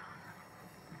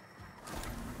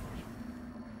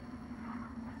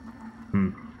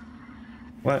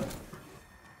 Well,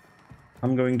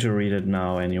 I'm going to read it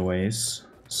now anyways,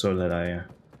 so that I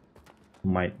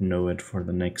might know it for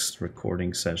the next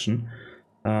recording session.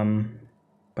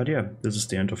 But yeah, this is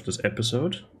the end of this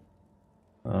episode.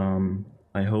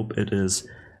 I hope it is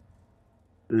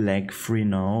lag-free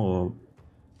now, or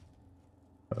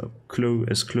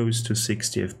as close to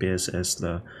 60 FPS as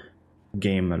the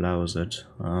game allows it.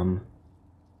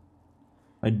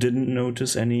 I didn't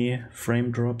notice any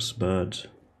frame drops, but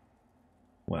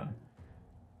well,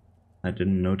 I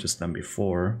didn't notice them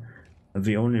before.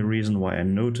 The only reason why I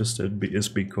noticed it is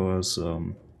because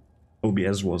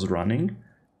OBS was running,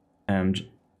 and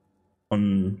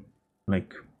on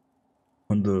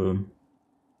the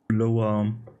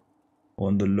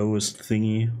lowest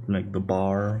thingy, like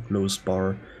the lowest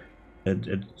bar,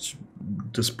 it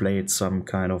displayed some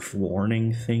kind of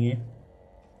warning thingy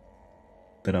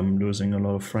that I'm losing a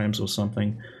lot of frames or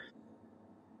something.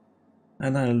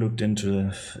 And then I looked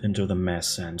into the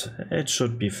mess, and it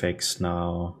should be fixed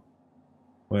now.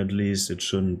 Or at least it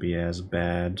shouldn't be as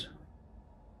bad.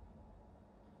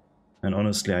 And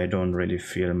honestly, I don't really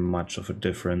feel much of a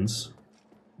difference.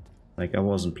 Like, I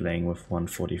wasn't playing with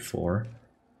 144. I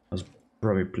was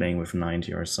probably playing with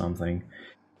 90 or something.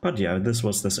 But yeah, this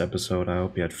was this episode. I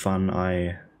hope you had fun.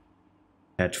 I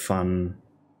had fun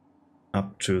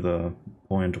up to the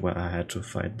point where I had to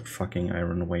fight the fucking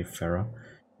Iron Wayfarer.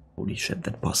 Holy shit,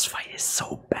 that boss fight is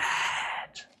so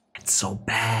bad. It's so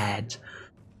bad.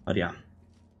 But yeah,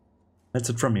 that's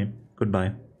it from me.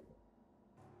 Goodbye.